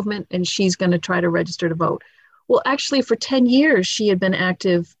rights movement and she's going to try to register to vote. Well, actually for 10 years, she had been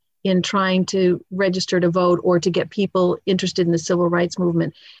active in trying to register to vote or to get people interested in the civil rights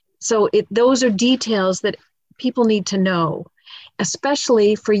movement. So those are details that people need to know,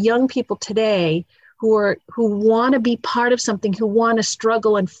 especially for young people today who want to be part of something, who want to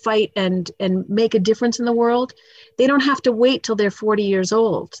struggle and fight and make a difference in the world. They don't have to wait till they're 40 years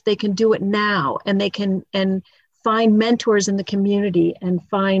old. They can do it now, and they can find mentors in the community and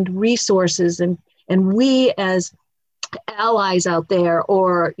find resources. And we as allies out there,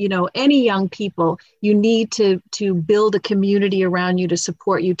 or any young people, you need to build a community around you to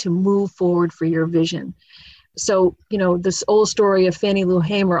support you to move forward for your vision. So this old story of Fannie Lou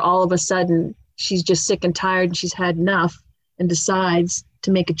Hamer, all of a sudden she's just sick and tired and she's had enough and decides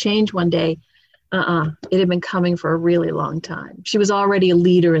to make a change one day. It had been coming for a really long time. She was already a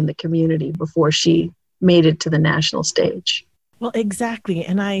leader in the community before she made it to the national stage. Well, exactly.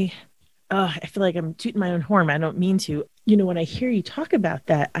 And I feel like I'm tooting my own horn. I don't mean to. When I hear you talk about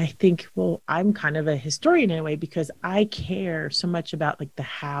that, I think, well, I'm kind of a historian in a way, because I care so much about like the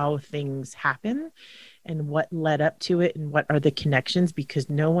how things happen and what led up to it and what are the connections, because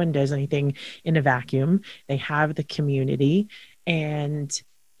no one does anything in a vacuum. They have the community, and,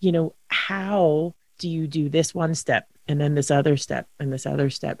 how do you do this one step and then this other step and this other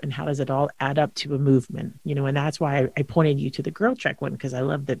step, and how does it all add up to a movement? And that's why I pointed you to the Girl Trek one, because I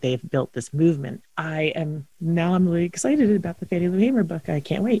love that they've built this movement. I'm really excited about the Fannie Lou Hamer book. I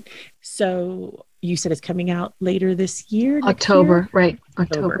can't wait. So you said it's coming out later this year? October, right?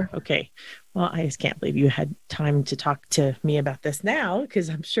 October. Okay. Well, I just can't believe you had time to talk to me about this now, because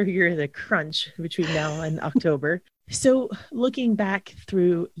I'm sure you're in the crunch between now and October. So looking back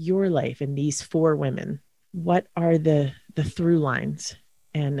through your life and these 4 women, what are the through lines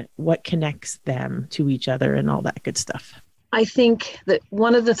and what connects them to each other and all that good stuff? I think that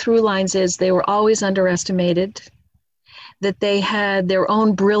one of the through lines is they were always underestimated, that they had their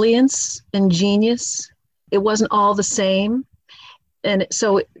own brilliance and genius. It wasn't all the same. And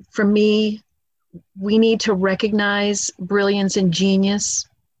so for me, we need to recognize brilliance and genius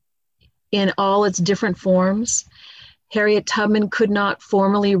in all its different forms. Harriet Tubman could not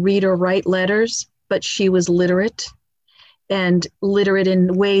formally read or write letters, but she was literate, and literate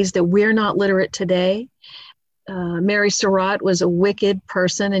in ways that we're not literate today. Mary Surratt was a wicked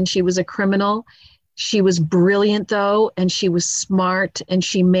person and she was a criminal. She was brilliant though, and she was smart, and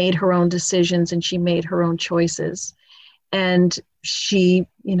she made her own decisions and she made her own choices. And she,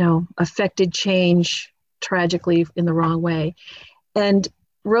 affected change tragically in the wrong way. And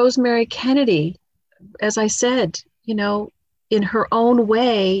Rosemary Kennedy, as I said, in her own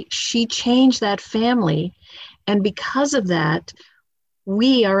way, she changed that family. And because of that,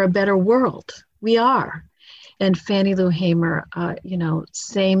 we are a better world. We are. And Fannie Lou Hamer,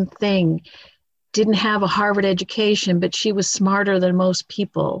 same thing. Didn't have a Harvard education, but she was smarter than most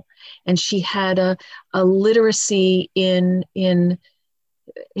people. And she had a literacy in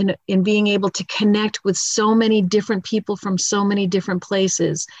being able to connect with so many different people from so many different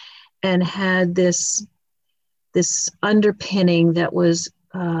places, and had this underpinning that was,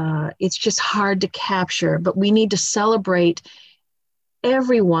 it's just hard to capture, but we need to celebrate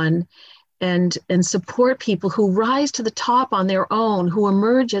everyone and support people who rise to the top on their own, who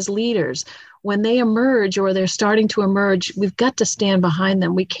emerge as leaders. When they emerge or they're starting to emerge, we've got to stand behind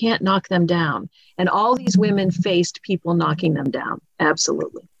them. We can't knock them down. And all these women faced people knocking them down.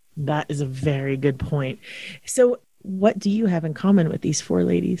 Absolutely. That is a very good point. So what do you have in common with these 4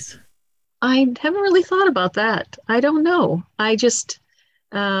 ladies? I haven't really thought about that. I don't know. I just,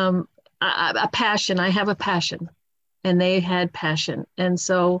 a passion. I have a passion, and they had passion. And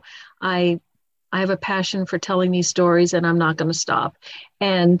so I have a passion for telling these stories, and I'm not going to stop.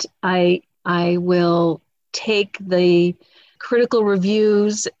 And I will take the critical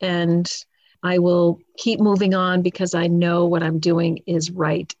reviews and I will keep moving on, because I know what I'm doing is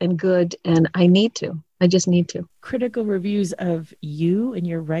right and good, and I need to. I just need to. Critical reviews of you and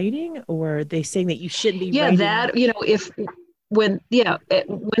your writing, or are they saying that you shouldn't be writing?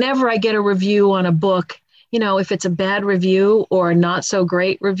 Whenever I get a review on a book, if it's a bad review or a not so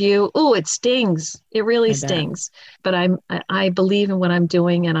great review, it stings. It really stings. But I believe in what I'm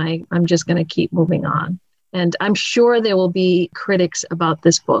doing, and I'm just going to keep moving on. And I'm sure there will be critics about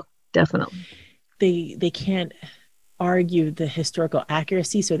this book, definitely. They can't argue the historical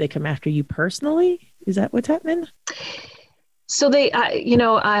accuracy, so they come after you personally? Is that what's happening? So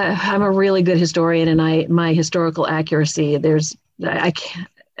I'm a really good historian, and my historical accuracy,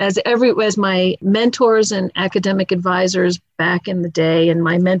 as my mentors and academic advisors back in the day and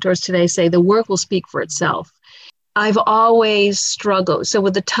my mentors today say, the work will speak for itself. I've always struggled. So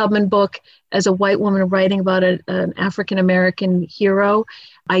with the Tubman book, as a white woman writing about an African American hero,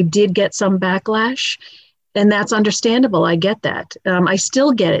 I did get some backlash, and that's understandable. I get that. I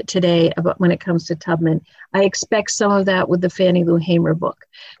still get it today about when it comes to Tubman. I expect some of that with the Fannie Lou Hamer book,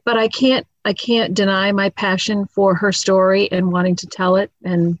 but I can't deny my passion for her story and wanting to tell it.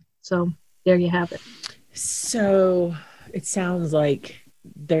 And so there you have it. So it sounds like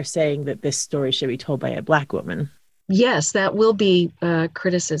they're saying that this story should be told by a Black woman. Yes, that will be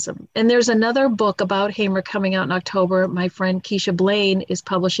criticism. And there's another book about Hamer coming out in October. My friend Keisha Blaine is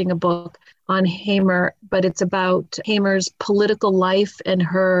publishing a book on Hamer, but it's about Hamer's political life and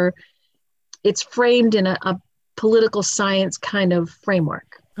it's framed in a political science kind of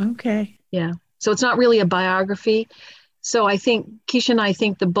framework. Okay. Yeah. So it's not really a biography. So I think Keisha and I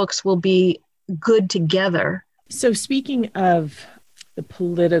think the books will be good together. So speaking of the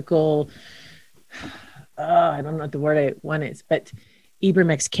political, I don't know what the word I want is, but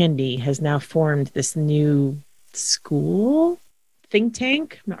Ibram X. Kendi has now formed this new school think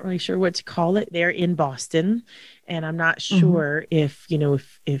tank. I'm not really sure what to call it. They're in Boston, and I'm not sure if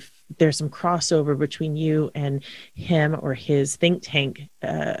there's some crossover between you and him or his think tank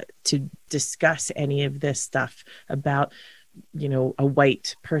to discuss any of this stuff about a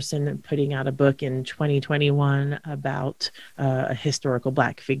white person putting out a book in 2021 about a historical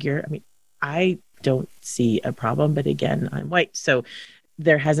Black figure. I mean, I don't see a problem, but again, I'm white, so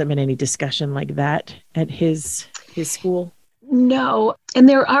there hasn't been any discussion like that at his school. No, and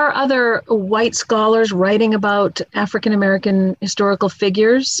there are other white scholars writing about African American historical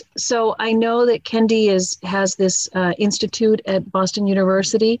figures. So I know that Kendi has this institute at Boston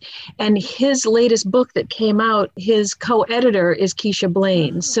University, and his latest book that came out, his co-editor is Keisha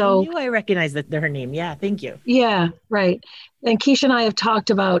Blaine. So I knew I recognized her name. Yeah, thank you. Yeah, right. And Keisha and I have talked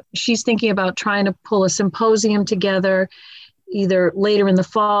about, she's thinking about trying to pull a symposium together either later in the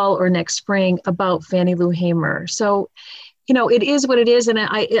fall or next spring about Fannie Lou Hamer. So it is what it is, and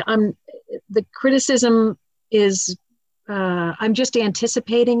I'm the criticism is I'm just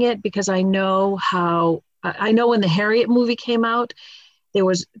anticipating it because I know when the Harriet movie came out, there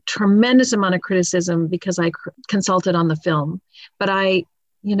was a tremendous amount of criticism because I consulted on the film, but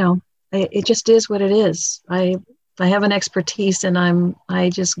it just is what it is. I have an expertise, and I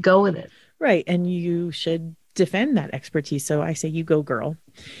just go with it. Right, and you should defend that expertise. So I say, you go, girl.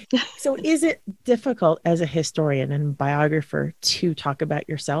 So is it difficult as a historian and biographer to talk about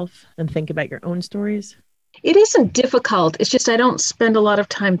yourself and think about your own stories? It isn't difficult. It's just I don't spend a lot of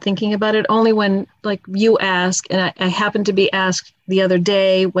time thinking about it, only when like you ask. And I happened to be asked the other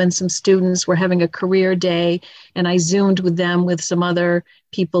day when some students were having a career day, and I Zoomed with them with some other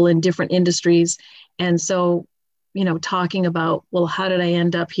people in different industries. And so, talking about, well, how did I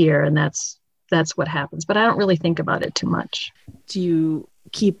end up here? And that's what happens. But I don't really think about it too much. Do you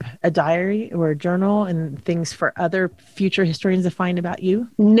keep a diary or a journal and things for other future historians to find about you?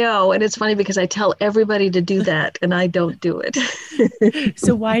 No. And it's funny because I tell everybody to do that and I don't do it.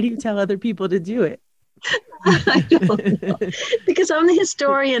 So why do you tell other people to do it? I don't know. Because I'm the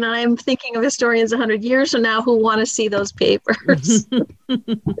historian. I'm thinking of historians 100 years from now who want to see those papers.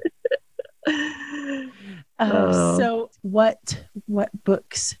 So what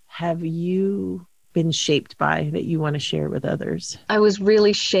books have you been shaped by that you want to share with others? I was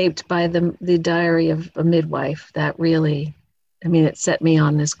really shaped by the Diary of a Midwife. That really, it set me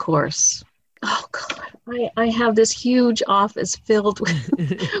on this course. Oh God, I have this huge office filled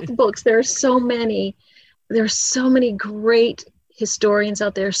with books. There are so many. There are so many great historians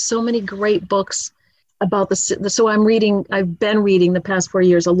out there, so many great books about so I've been reading the past 4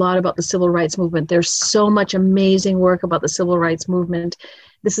 years a lot about the civil rights movement. There's so much amazing work about the civil rights movement.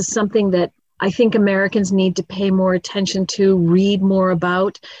 This is something that I think Americans need to pay more attention to, read more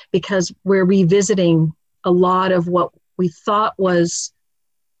about, because we're revisiting a lot of what we thought was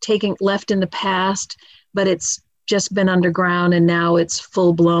left in the past, but it's just been underground and now it's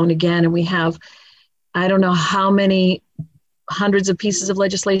full blown again. And we have, I don't know how many hundreds of pieces of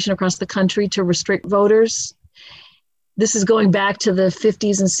legislation across the country to restrict voters. This is going back to the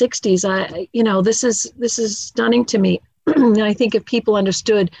 50s and 60s. This is stunning to me. And I think if people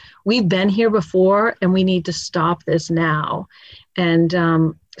understood, we've been here before and we need to stop this now. And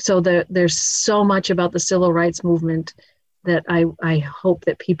so there's so much about the civil rights movement that I hope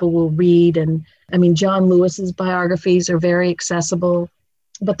that people will read. And John Lewis's biographies are very accessible.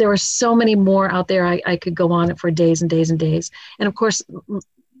 But there are so many more out there. I could go on it for days and days and days. And of course,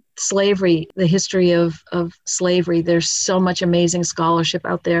 slavery, the history of slavery, there's so much amazing scholarship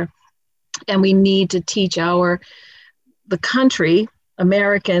out there. And we need to teach the country,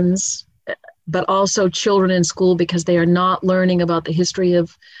 Americans, but also children in school, because they are not learning about the history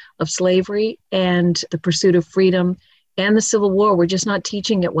of slavery and the pursuit of freedom and the Civil War. We're just not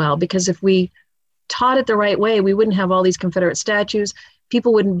teaching it well, because if we taught it the right way, we wouldn't have all these Confederate statues.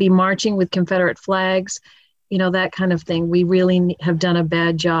 People wouldn't be marching with Confederate flags, that kind of thing. We really have done a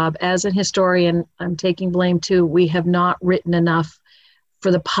bad job. As a historian, I'm taking blame too. We have not written enough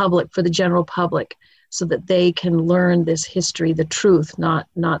for the public, for the general public, so that they can learn this history, the truth, not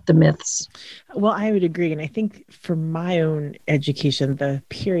the myths. Well, I would agree. And I think for my own education, the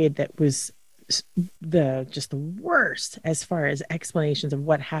period that was the worst as far as explanations of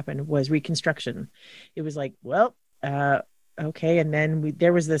what happened was Reconstruction. It was like, well, okay. And then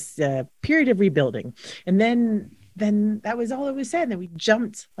there was this period of rebuilding. And then that was all it was said. And then we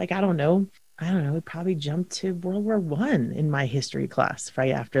jumped, like, I don't know, we probably jumped to World War I in my history class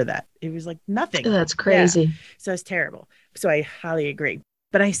right after that. It was like nothing. That's crazy. Yeah. So it's terrible. So I highly agree.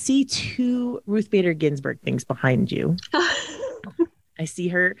 But I see two Ruth Bader Ginsburg things behind you. I see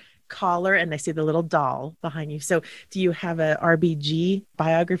her collar and I see the little doll behind you. So do you have a RBG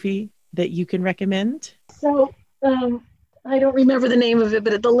biography that you can recommend? So I don't remember the name of it,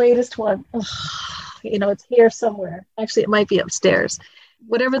 but the latest one, it's here somewhere. Actually, it might be upstairs.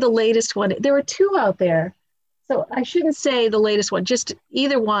 Whatever the latest one, there were two out there. So I shouldn't say the latest one, just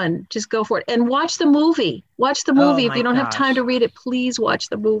either one, just go for it. And watch the movie. Watch the movie. If you don't have time to read it, please watch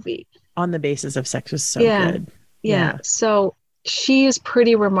the movie. On the Basis of Sex was so good. Yeah. So she is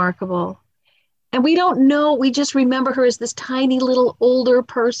pretty remarkable. And we don't know, we just remember her as this tiny little older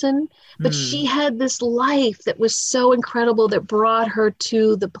person, but she had this life that was so incredible that brought her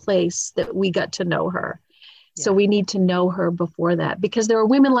to the place that we got to know her. Yeah. So we need to know her before that, because there are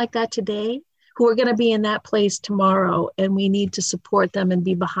women like that today who are going to be in that place tomorrow, and we need to support them and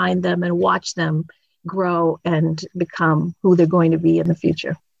be behind them and watch them grow and become who they're going to be in the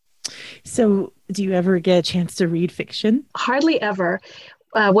future. So do you ever get a chance to read fiction? Hardly ever.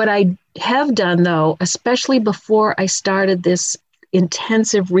 What I have done, though, especially before I started this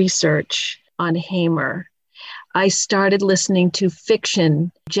intensive research on Hamer, I started listening to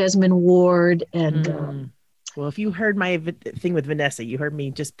fiction, Jesmyn Ward and... Well, if you heard my thing with Vanessa, you heard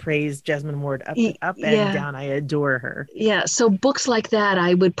me just praise Jesmyn Ward up and down. I adore her. Yeah. So books like that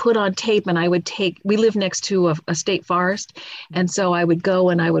I would put on tape, and I would we live next to a state forest. And so I would go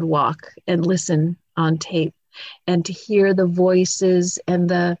and I would walk and listen on tape, and to hear the voices and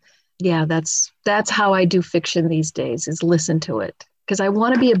that's how I do fiction these days, is listen to it, because I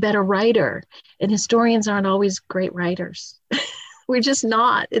want to be a better writer, and historians aren't always great writers. We're just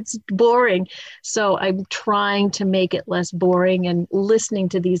not. It's boring. So I'm trying to make it less boring, and listening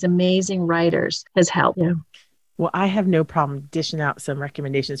to these amazing writers has helped. Yeah. Well, I have no problem dishing out some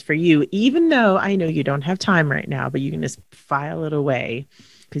recommendations for you, even though I know you don't have time right now, but you can just file it away,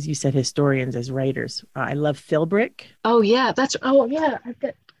 because you said historians as writers. I love Philbrick. Oh, yeah.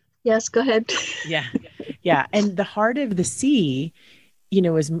 Yes, go ahead. Yeah. Yeah. And The Heart of the Sea,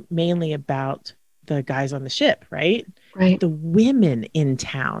 is mainly about the guys on the ship, right? Right. The women in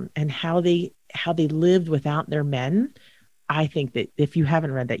town and how they lived without their men. I think that if you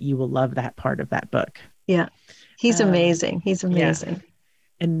haven't read that, you will love that part of that book. Yeah. He's amazing. He's amazing. Yeah.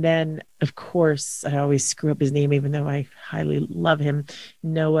 And then, of course, I always screw up his name, even though I highly love him.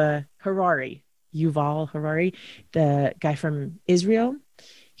 Noah Harari, Yuval Harari, the guy from Israel.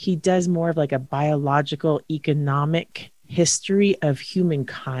 He does more of like a biological, economic history of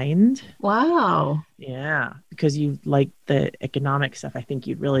humankind. Wow. Yeah, because you like the economic stuff. I think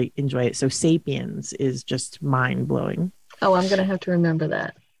you'd really enjoy it. So Sapiens is just mind-blowing. Oh, I'm going to have to remember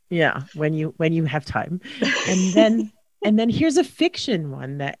that. Yeah, when you have time. And then here's a fiction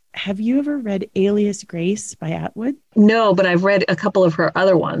one that, have you ever read Alias Grace by Atwood? No, but I've read a couple of her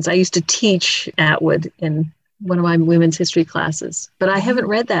other ones. I used to teach Atwood in one of my women's history classes, but I haven't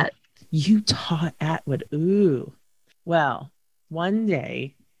read that. You taught Atwood. Ooh. Well, one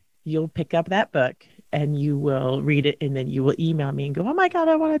day you'll pick up that book and you will read it, and then you will email me and go, oh my God,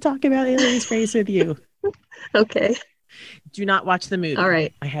 I want to talk about Alias Grace with you. Okay. Do not watch the movie. All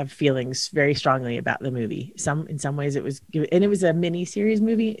right. I have feelings very strongly about the movie. In some ways it was good, and it was a mini series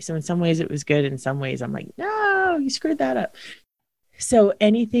movie. So in some ways it was good. In some ways I'm like, no, you screwed that up. So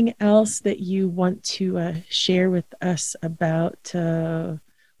anything else that you want to share with us about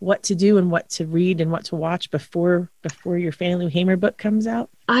what to do and what to read and what to watch before your Fannie Lou Hamer book comes out?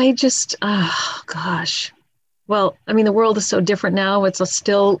 I just, oh gosh. Well, I mean, the world is so different now. It's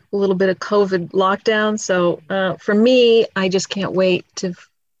still a little bit of COVID lockdown. So for me, I just can't wait to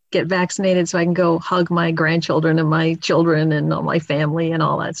get vaccinated so I can go hug my grandchildren and my children and all my family and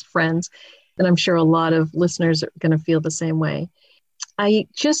all that's friends. And I'm sure a lot of listeners are going to feel the same way. I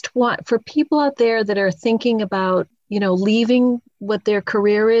just want for people out there that are thinking about, leaving what their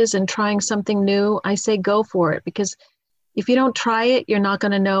career is and trying something new, I say go for it, because if you don't try it, you're not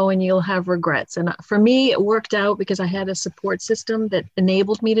going to know and you'll have regrets. And for me, it worked out because I had a support system that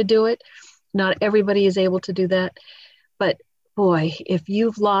enabled me to do it. Not everybody is able to do that. But boy, if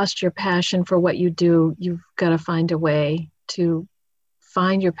you've lost your passion for what you do, you've got to find a way to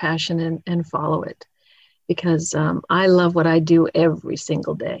find your passion and follow it. Because I love what I do every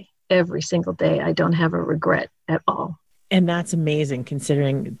single day. Every single day. I don't have a regret at all. And that's amazing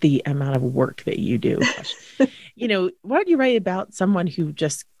considering the amount of work that you do. Why don't you write about someone who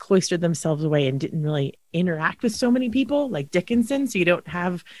just cloistered themselves away and didn't really interact with so many people like Dickinson, so you don't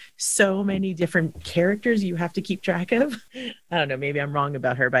have so many different characters you have to keep track of? I don't know, maybe I'm wrong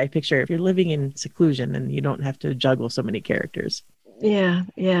about her, but I picture if you're living in seclusion and you don't have to juggle so many characters. Yeah,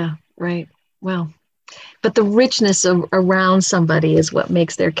 right. Well, but the richness around somebody is what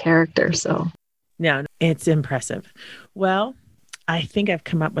makes their character. So no, it's impressive. Well, I think I've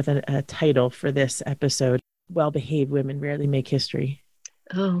come up with a title for this episode. Well-behaved women rarely make history.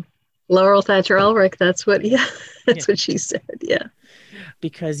 Oh, Laurel Thatcher Ulrich. That's what she said. Yeah.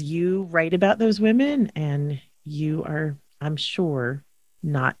 Because you write about those women and you are, I'm sure,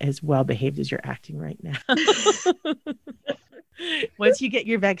 not as well-behaved as you're acting right now. Once you get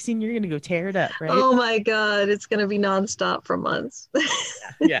your vaccine, you're going to go tear it up, right? Oh my God. It's going to be nonstop for months.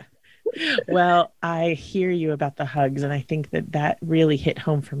 Yeah. Well, I hear you about the hugs. And I think that really hit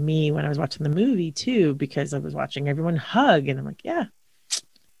home for me when I was watching the movie too, because I was watching everyone hug and I'm like, yeah,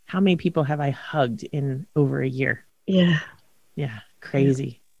 how many people have I hugged in over a year? Yeah. Yeah.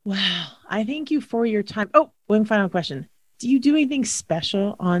 Crazy. Yeah. Wow. I thank you for your time. Oh, one final question. Do you do anything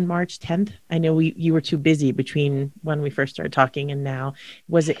special on March 10th? I know you were too busy between when we first started talking and now.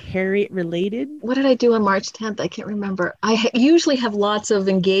 Was it Harriet related? What did I do on March 10th? I can't remember. I usually have lots of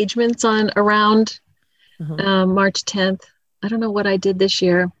engagements around March 10th. I don't know what I did this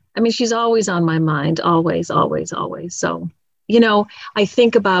year. I mean, she's always on my mind. Always, always, always. So, I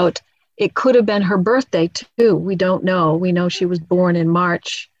think about it could have been her birthday too. We don't know. We know she was born in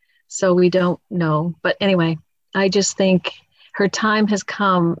March, so we don't know. But anyway, I just think her time has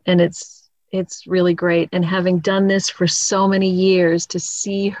come and it's really great. And having done this for so many years, to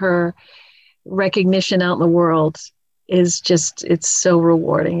see her recognition out in the world is it's so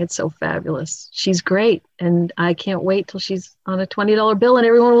rewarding. It's so fabulous. She's great. And I can't wait till she's on a $20 bill and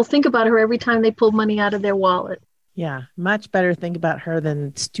everyone will think about her every time they pull money out of their wallet. Yeah, much better think about her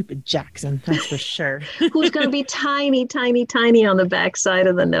than stupid Jackson, that's for sure. Who's going to be tiny, tiny, tiny on the backside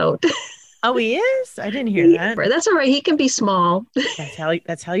of the note. Oh, he is? I didn't hear that. That's all right. He can be small.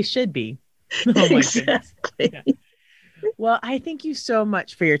 That's how he should be. Oh my goodness. Yeah. Well, I thank you so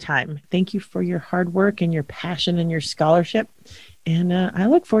much for your time. Thank you for your hard work and your passion and your scholarship. And I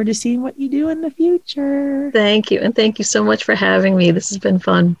look forward to seeing what you do in the future. Thank you. And thank you so much for having me. This has been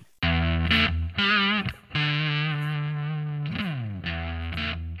fun.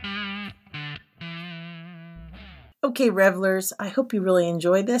 Okay, revelers, I hope you really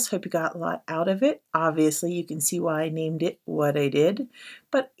enjoyed this. Hope you got a lot out of it. Obviously, you can see why I named it what I did.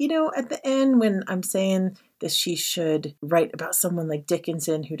 But, at the end, when I'm saying that she should write about someone like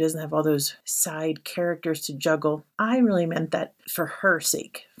Dickinson who doesn't have all those side characters to juggle, I really meant that for her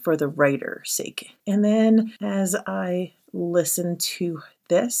sake, for the writer's sake. And then as I listened to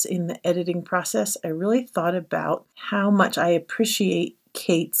this in the editing process, I really thought about how much I appreciate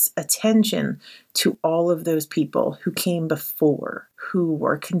Kate's attention to all of those people who came before, who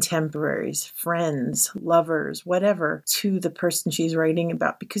were contemporaries, friends, lovers, whatever, to the person she's writing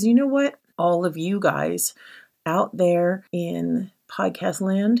about. Because you know what? All of you guys out there in podcast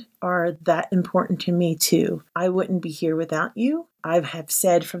land are that important to me too. I wouldn't be here without you. I have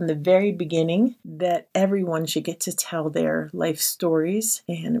said from the very beginning that everyone should get to tell their life stories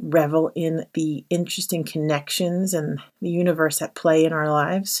and revel in the interesting connections and the universe at play in our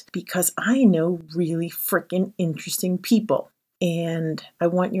lives, because I know really freaking interesting people. And I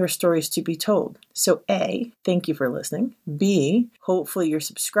want your stories to be told. So A, thank you for listening. B, hopefully you're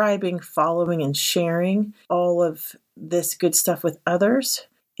subscribing, following, and sharing all of this good stuff with others.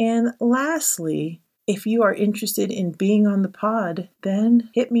 And lastly, if you are interested in being on the pod,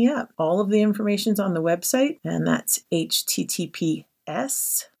 then hit me up. All of the information's on the website, and that's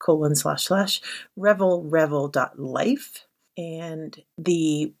https://revelrevel.life. And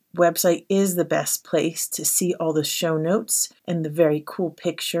the website is the best place to see all the show notes and the very cool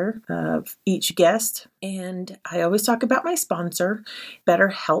picture of each guest. And I always talk about my sponsor,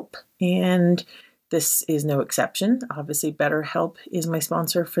 BetterHelp. And This is no exception. Obviously, BetterHelp is my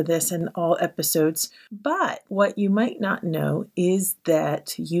sponsor for this and all episodes. But what you might not know is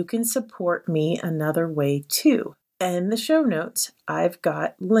that you can support me another way too. In the show notes, I've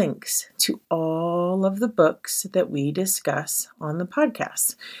got links to all of the books that we discuss on the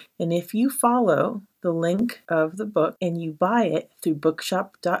podcast. And if you follow the link of the book and you buy it through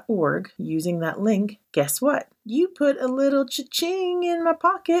bookshop.org using that link, guess what? You put a little cha-ching in my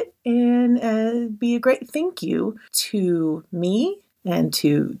pocket, and be a great thank you to me and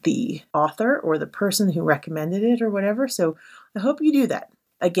to the author or the person who recommended it or whatever. So I hope you do that.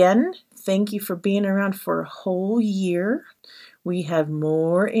 Again, thank you for being around for a whole year. We have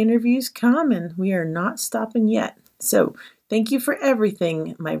more interviews coming. We are not stopping yet. So thank you for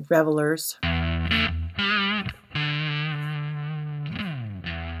everything, my revelers.